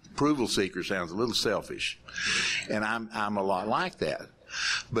good. Approval seeker sounds a little selfish. And I'm a lot like that.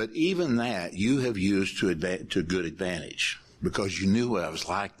 But even that you have used to good advantage, because you knew I was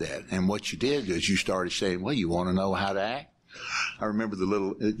like that. And what you did is you started saying, well, you want to know how to act? I remember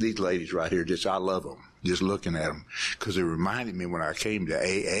these ladies right here, I love them, just looking at them, because it reminded me when I came to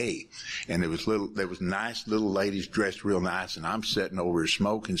AA, and there was nice little ladies dressed real nice, and I'm sitting over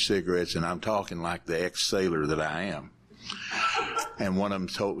smoking cigarettes, and I'm talking like the ex-sailor that I am. And one of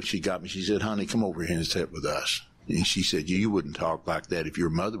them she said, honey, come over here and sit with us. And she said, you wouldn't talk like that if your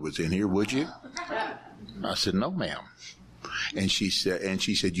mother was in here, would you? I said, no, ma'am. And she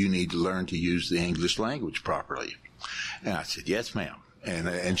said, you need to learn to use the English language properly. And I said, yes, ma'am.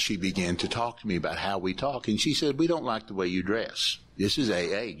 And she began to talk to me about how we talk. And she said, we don't like the way you dress. This is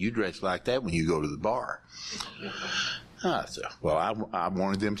AA. You dress like that when you go to the bar. I said, well, I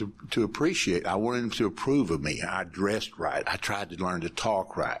wanted them to appreciate. I wanted them to approve of me. I dressed right. I tried to learn to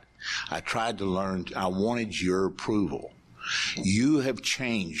talk right. I wanted your approval. You have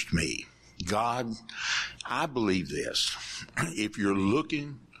changed me. God, I believe this. If you're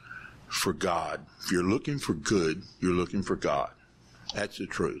looking for God, if you're looking for good, you're looking for God. That's the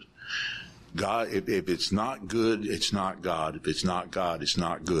truth. God, if it's not good, it's not God. If it's not God, it's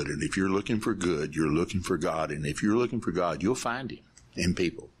not good. And if you're looking for good, you're looking for God. And if you're looking for God, you'll find Him in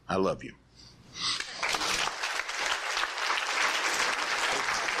people. I love you.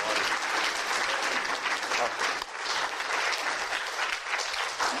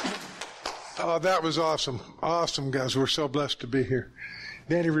 Oh, that was awesome. Awesome, guys. We're so blessed to be here.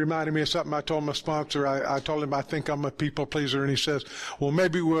 Danny reminded me of something I told my sponsor. I told him I think I'm a people pleaser, and he says, well,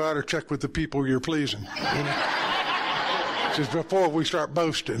 maybe we ought to check with the people you're pleasing. You know? Just before we start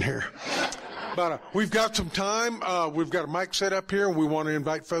boasting here. But we've got some time. We've got a mic set up here, and we want to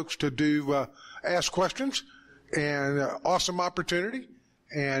invite folks to ask questions. And awesome opportunity.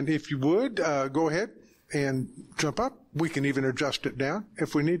 And if you would, go ahead and jump up. We can even adjust it down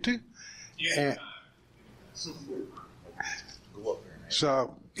if we need to. Yeah.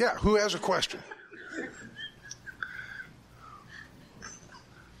 So, yeah, who has a question?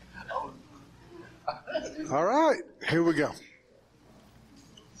 All right, here we go.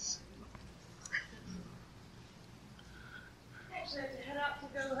 Actually, I have to head out to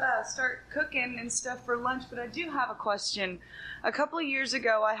go start cooking and stuff for lunch, but I do have a question. A couple of years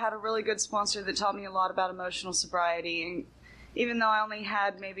ago, I had a really good sponsor that taught me a lot about emotional sobriety, and even though I only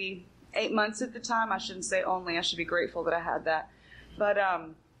had maybe 8 months at the time, I shouldn't say only, I should be grateful that I had that. But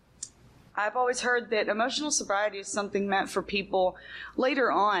I've always heard that emotional sobriety is something meant for people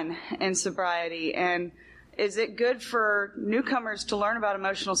later on in sobriety. And is it good for newcomers to learn about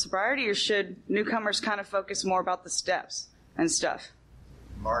emotional sobriety, or should newcomers kind of focus more about the steps and stuff?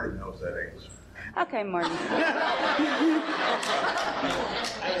 Marty knows that answer. Okay, Marty.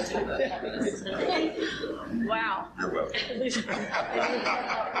 Wow. You're welcome.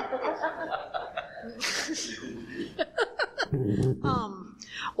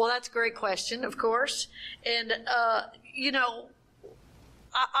 Well, that's a great question, of course. And, you know,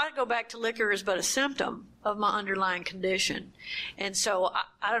 I go back to liquor is but a symptom of my underlying condition. And so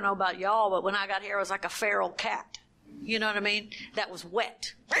I don't know about y'all, but when I got here, I was like a feral cat. You know what I mean? That was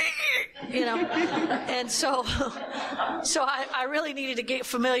wet. You know? And so I really needed to get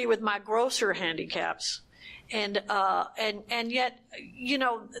familiar with my grosser handicaps. And yet, you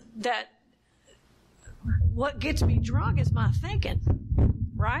know, that what gets me drunk is my thinking,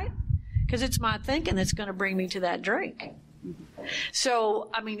 right? Because it's my thinking that's going to bring me to that drink. So,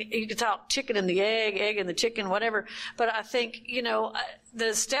 I mean, you can talk chicken and the egg and the chicken, whatever. But I think, you know,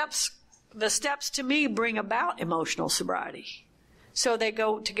 the steps to me bring about emotional sobriety. So they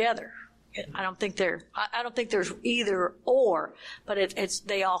go together. I don't think there's either or, but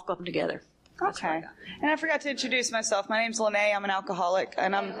they all come together. Okay. And I forgot to introduce myself. My name's Lene. I'm an alcoholic,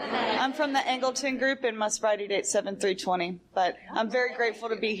 and I'm from the Angleton group, and my sobriety date's 7/3/20. But I'm very grateful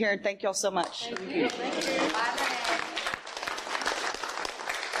to be here, and thank you all so much. Thank you. Thank you. Bye.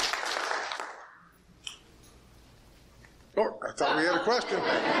 Oh, I thought we had a question.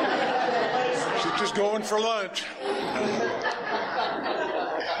 She's just going for lunch.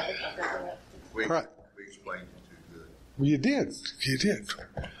 Right. We explained it too good. Well, you did. You did.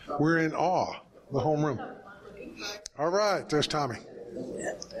 We're in awe. The homeroom. All right, there's Tommy.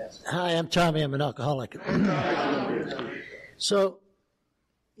 Hi, I'm Tommy. I'm an alcoholic. So,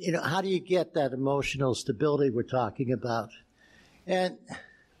 you know, how do you get that emotional stability we're talking about? And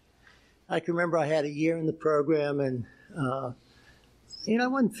I can remember I had a year in the program, and, you know, I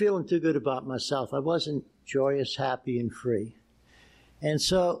wasn't feeling too good about myself. I wasn't joyous, happy, and free. And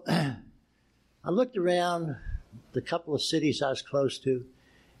so I looked around the couple of cities I was close to,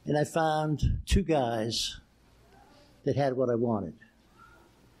 and I found two guys that had what I wanted.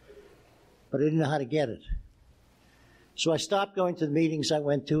 But I didn't know how to get it. So I stopped going to the meetings I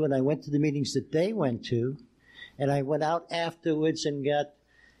went to, and I went to the meetings that they went to, and I went out afterwards and got,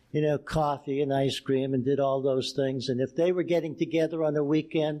 you know, coffee and ice cream and did all those things. And if they were getting together on a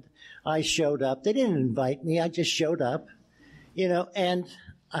weekend, I showed up. They didn't invite me. I just showed up, you know, and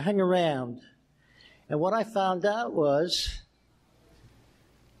I hung around. And what I found out was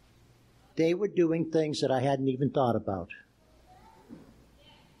they were doing things that I hadn't even thought about.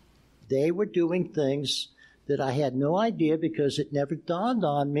 They were doing things that I had no idea because it never dawned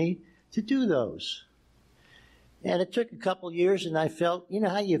on me to do those. And it took a couple years, and I felt, you know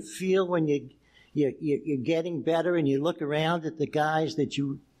how you feel when you're getting better and you look around at the guys that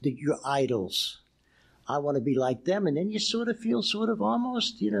you're idols. I want to be like them. And then you sort of feel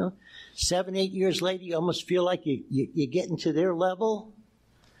almost, you know, 7, 8 years later, you almost feel like you're getting to their level.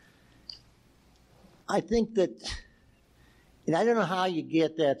 I think that, and I don't know how you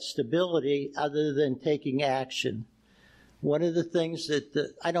get that stability other than taking action. One of the things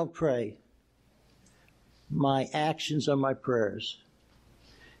that I don't pray. My actions are my prayers.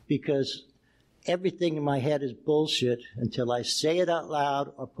 Because everything in my head is bullshit until I say it out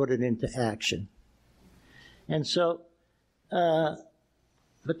loud or put it into action. And so,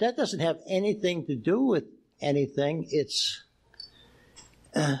 but that doesn't have anything to do with anything. It's,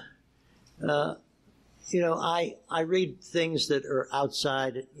 you know, I read things that are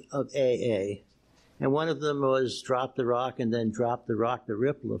outside of AA. And one of them was Drop the Rock and then Drop the Rock, the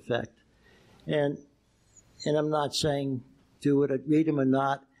Ripple Effect. And I'm not saying do it, read them or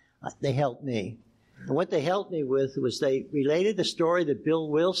not. They helped me. And what they helped me with was they related a story that Bill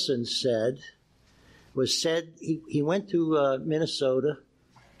Wilson said. He went to Minnesota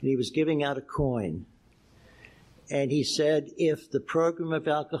and he was giving out a coin. And he said, if the program of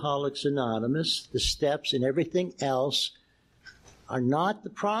Alcoholics Anonymous, the steps and everything else are not the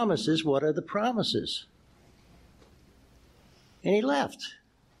promises, what are the promises? And he left.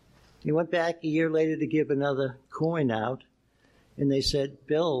 He went back a year later to give another coin out, and they said,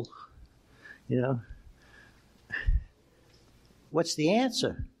 Bill, what's the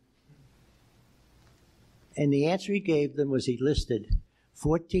answer? And the answer he gave them was he listed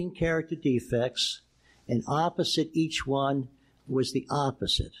 14 character defects, and opposite each one was the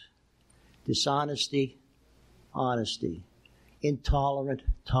opposite. Dishonesty, honesty, intolerant,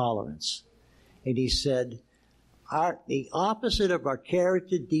 tolerance. And he said, the opposite of our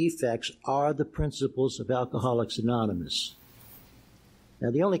character defects are the principles of Alcoholics Anonymous.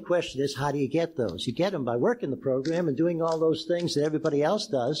 Now, the only question is, how do you get those? You get them by working the program and doing all those things that everybody else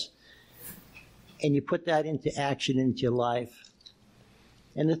does, and you put that into action into your life.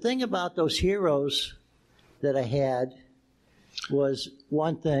 And the thing about those heroes that I had was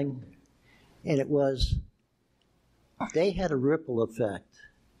one thing, and it was they had a ripple effect.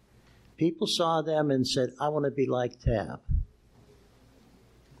 People saw them and said, I want to be like Tab.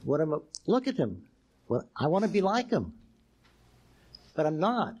 Look at him. Well, I want to be like him. But I'm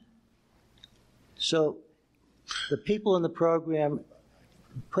not. So the people in the program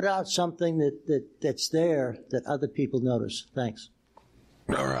put out something that's there that other people notice. Thanks.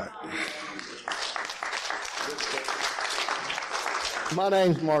 All right. My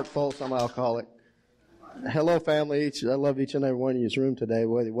name's Mark Foltz. I'm an alcoholic. Hello, family. I love each and every one of you in this room today,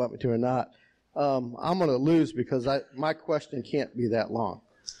 whether you want me to or not. I'm going to lose because my question can't be that long.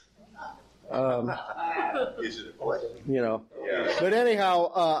 Is it a question? Yeah. But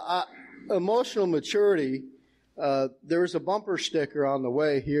anyhow, emotional maturity, there was a bumper sticker on the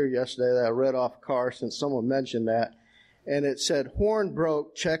way here yesterday that I read off a car since someone mentioned that, and it said, horn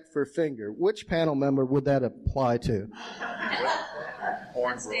broke, check for finger. Which panel member would that apply to?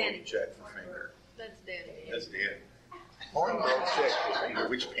 Horn broke, check for finger. That's Danny. Horn broke, check for finger.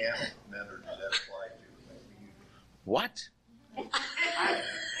 Which panel member does that apply to? What?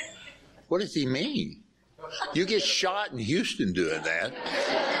 What does he mean? You get shot in Houston doing that.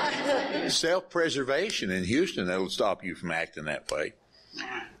 Self-preservation in Houston, that'll stop you from acting that way.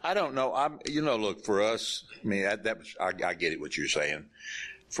 I don't know. Look, for us, I mean, I get it what you're saying.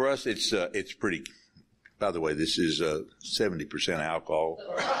 For us, it's pretty. By the way, this is 70% alcohol.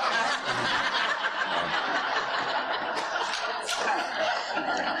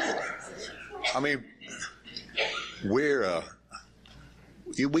 I mean, we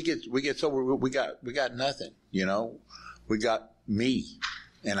get sober. We got nothing. We got me,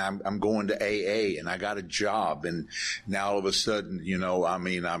 and I'm going to AA, and I got a job, and now all of a sudden,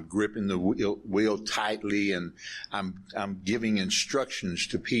 I'm gripping the wheel tightly, and I'm giving instructions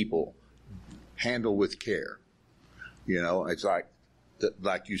to people. Handle with care. It's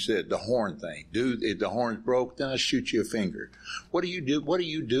like you said, the horn thing. Dude, if the horn's broke, then I'll shoot you a finger. What do you do? What are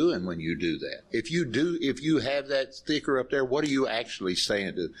you doing when you do that? If you have that sticker up there, what are you actually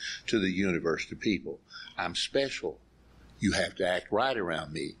saying to the universe, to people? I'm special. You have to act right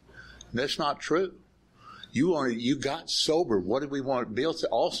around me. And that's not true. You got sober. What did we want? Bill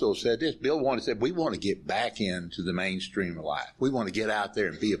also said this. Bill said, we want to get back into the mainstream of life. We want to get out there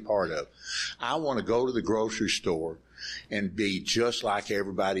and be a part of it. I want to go to the grocery store and be just like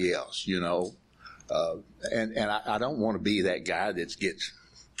everybody else, and I don't want to be that guy that gets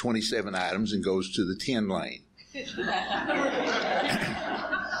 27 items and goes to the 10 lane.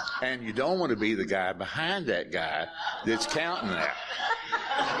 And you don't want to be the guy behind that guy that's counting that,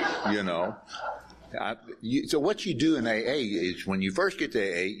 So what you do in AA is when you first get to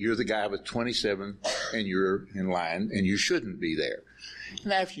AA, you're the guy with 27 and you're in line and you shouldn't be there.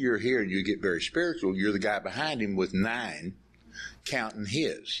 And after you're here and you get very spiritual, you're the guy behind him with 9 counting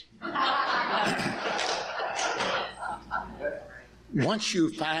his. Once you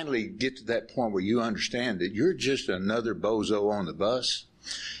finally get to that point where you understand that you're just another bozo on the bus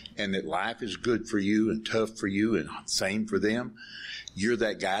and that life is good for you and tough for you and same for them, you're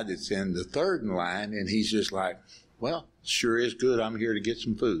that guy that's in the third in line, and he's just like, well, sure is good. I'm here to get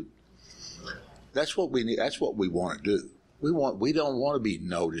some food. That's what we need. That's what we want to do. We don't want to be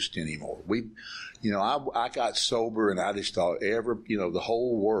noticed anymore. I got sober, and I just thought the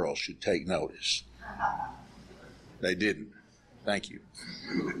whole world should take notice. They didn't. Thank you.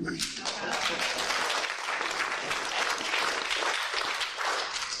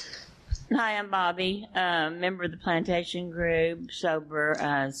 Hi, I'm Bobby, member of the Plantation Group, sober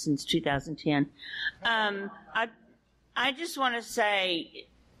since 2010. I just want to say,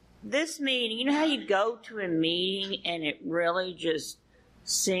 this meeting, you know how you go to a meeting and it really just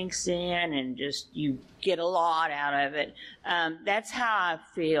sinks in and just you get a lot out of it? That's how I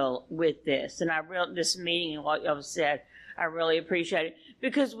feel with this. And this meeting and what y'all said, I really appreciate it.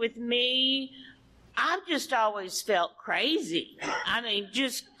 Because with me, I've just always felt crazy. I mean,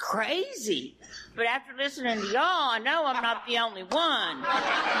 just crazy. But after listening to y'all, I know I'm not the only one.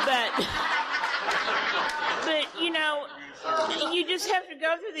 But you know, you just have to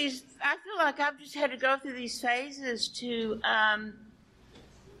go through these. I feel like I've just had to go through these phases to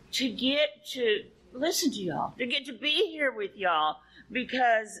get to listen to y'all, to get to be here with y'all,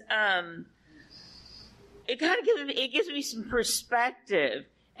 because it kind of gives me some perspective,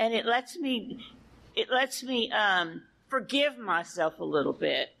 and it lets me forgive myself a little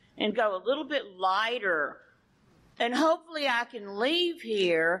bit and go a little bit lighter. And hopefully I can leave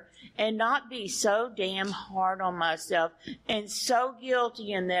here and not be so damn hard on myself and so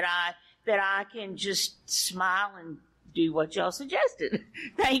guilty, and that I can just smile and do what y'all suggested.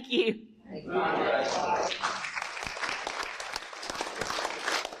 Thank you.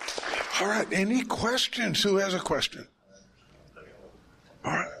 All right. Any questions? Who has a question?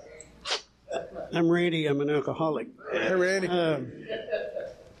 All right. I'm Randy. I'm an alcoholic. Hey, Randy. I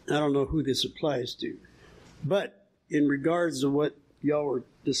don't know who this applies to, but in regards to what y'all were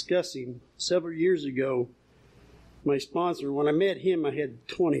discussing, several years ago, my sponsor, when I met him, I had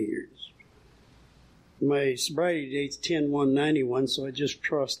 20 years. My sobriety date's 10/1/91, so I just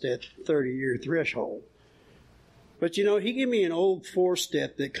crossed that 30-year threshold. But you know, he gave me an old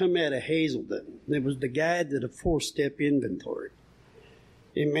 4-step that come out of Hazelden. It was the guide to the 4-step inventory.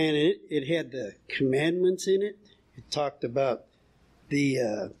 And man, it had the commandments in it. It talked about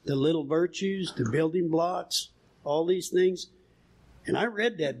the little virtues, the building blocks, all these things. And I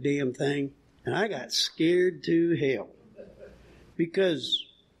read that damn thing, and I got scared to hell. Because,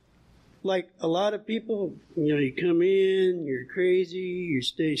 like a lot of people, you know, you come in, you're crazy, you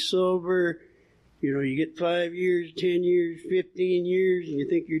stay sober, you know, you get 5 years, 10 years, 15 years, and you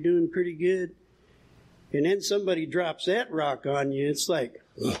think you're doing pretty good. And then somebody drops that rock on you, it's like,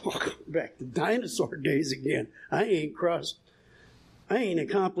 back to dinosaur days again. I ain't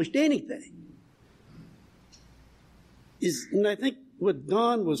accomplished anything. And I think what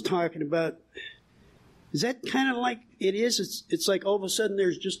Don was talking about, is that kind of like it is? It's like all of a sudden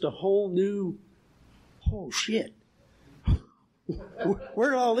there's just a whole new, oh shit.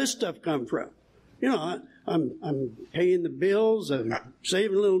 Where did all this stuff come from? You know, I'm paying the bills, I'm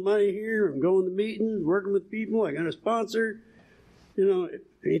saving a little money here, I'm going to meetings, working with people, I got a sponsor. You know,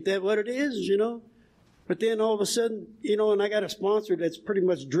 ain't that what it is, you know? But then all of a sudden, you know, and I got a sponsor that's pretty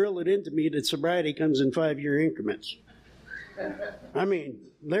much drilled it into me that sobriety comes in 5-year increments. I mean,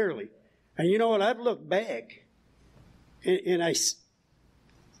 literally. And you know what? I've looked back, and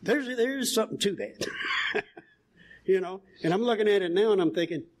there's something to that. You know? And I'm looking at it now, and I'm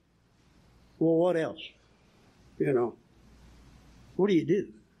thinking, well, what else? You know? What do you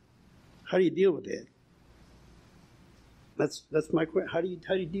do? How do you deal with that? That's my question. How do you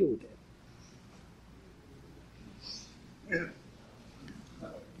deal with that?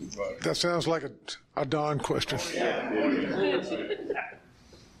 That sounds like a Don question.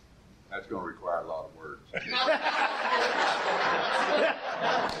 That's going to require a lot of words.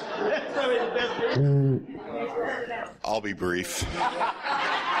 I'll be brief.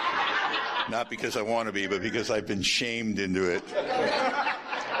 Not because I want to be, but because I've been shamed into it.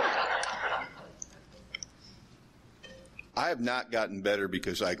 I have not gotten better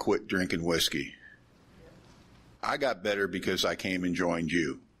because I quit drinking whiskey. I got better because I came and joined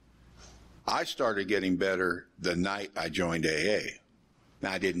you. I started getting better the night I joined AA.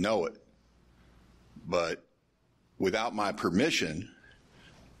 Now, I didn't know it, but without my permission,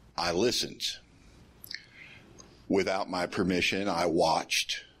 I listened. Without my permission, I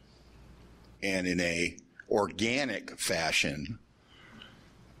watched. And in a organic fashion,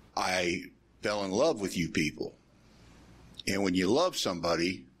 I fell in love with you people. And when you love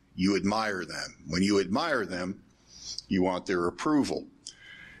somebody, you admire them. When you admire them, you want their approval.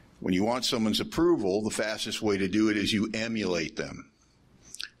 When you want someone's approval, the fastest way to do it is you emulate them.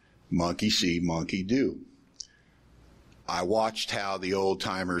 Monkey see, monkey do. I watched how the old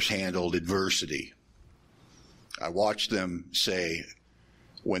timers handled adversity. I watched them say,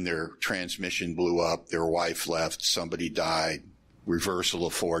 when their transmission blew up, their wife left, somebody died, reversal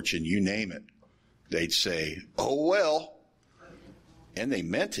of fortune, you name it. They'd say, oh, well. And they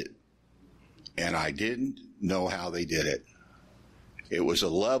meant it. And I didn't know how they did it. It was a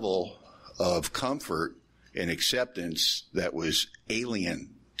level of comfort and acceptance that was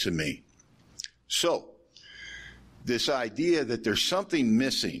alien to me. So, this idea that there's something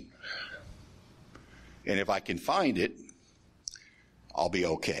missing, and if I can find it, I'll be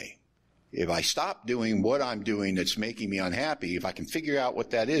okay. If I stop doing what I'm doing that's making me unhappy, if I can figure out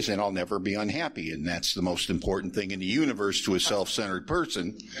what that is, then I'll never be unhappy. And that's the most important thing in the universe to a self-centered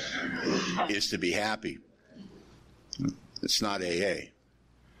person, is to be happy. It's not AA.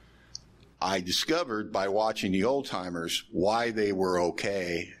 I discovered by watching the old timers why they were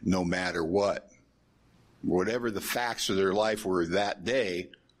okay no matter what. Whatever the facts of their life were that day,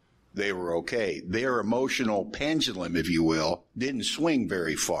 they were okay. Their emotional pendulum, if you will, didn't swing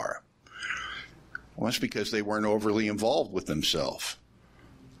very far. Well, that's because they weren't overly involved with themselves.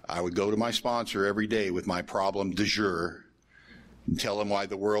 I would go to my sponsor every day with my problem du jour and tell him why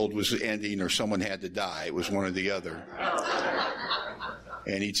the world was ending or someone had to die. It was one or the other.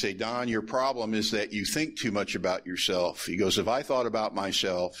 And he'd say, Don, your problem is that you think too much about yourself. He goes, if I thought about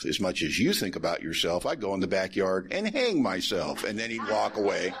myself as much as you think about yourself, I'd go in the backyard and hang myself. And then he'd walk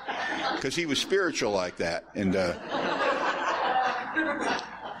away because he was spiritual like that. And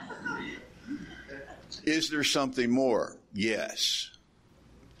is there something more? Yes.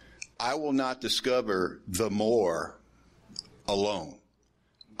 I will not discover the more alone.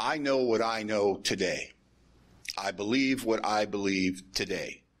 I know what I know today. I believe what I believe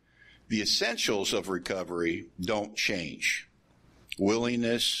today. The essentials of recovery don't change.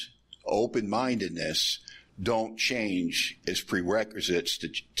 Willingness, open-mindedness don't change as prerequisites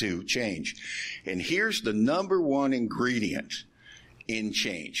to change. And here's the number one ingredient in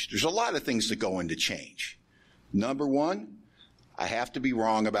change. There's a lot of things that go into change. Number one, I have to be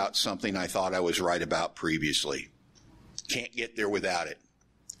wrong about something I thought I was right about previously. Can't get there without it.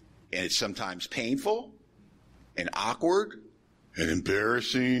 And it's sometimes painful and awkward and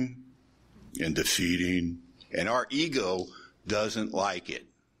embarrassing and defeating. And our ego doesn't like it.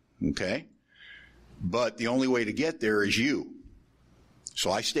 Okay? But the only way to get there is you.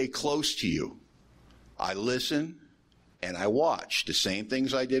 So I stay close to you. I listen and I watch the same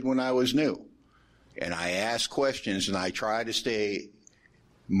things I did when I was new. And I ask questions and I try to stay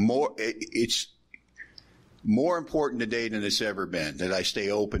more, it's more important today than it's ever been that I stay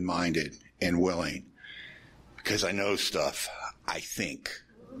open-minded and willing. Because I know stuff, I think.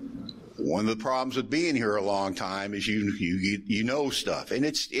 One of the problems with being here a long time is you know stuff. And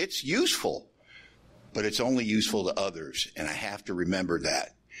it's useful, but it's only useful to others. And I have to remember that.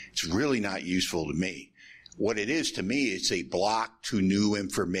 It's really not useful to me. What it is to me, it's a block to new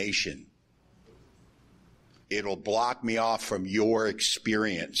information. It'll block me off from your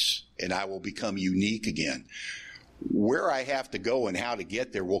experience, and I will become unique again. Where I have to go and how to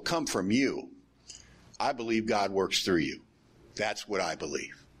get there will come from you. I believe God works through you. That's what I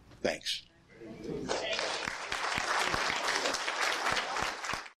believe. Thanks.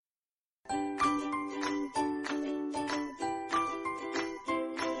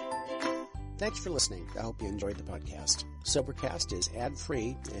 Thanks for listening. I hope you enjoyed the podcast. Sobercast is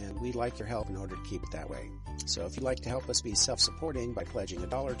ad-free, and we'd like your help in order to keep it that way. So if you'd like to help us be self-supporting by pledging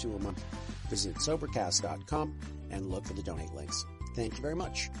 $1 or $2 a month, visit Sobercast.com and look for the donate links. Thank you very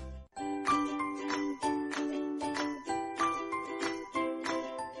much.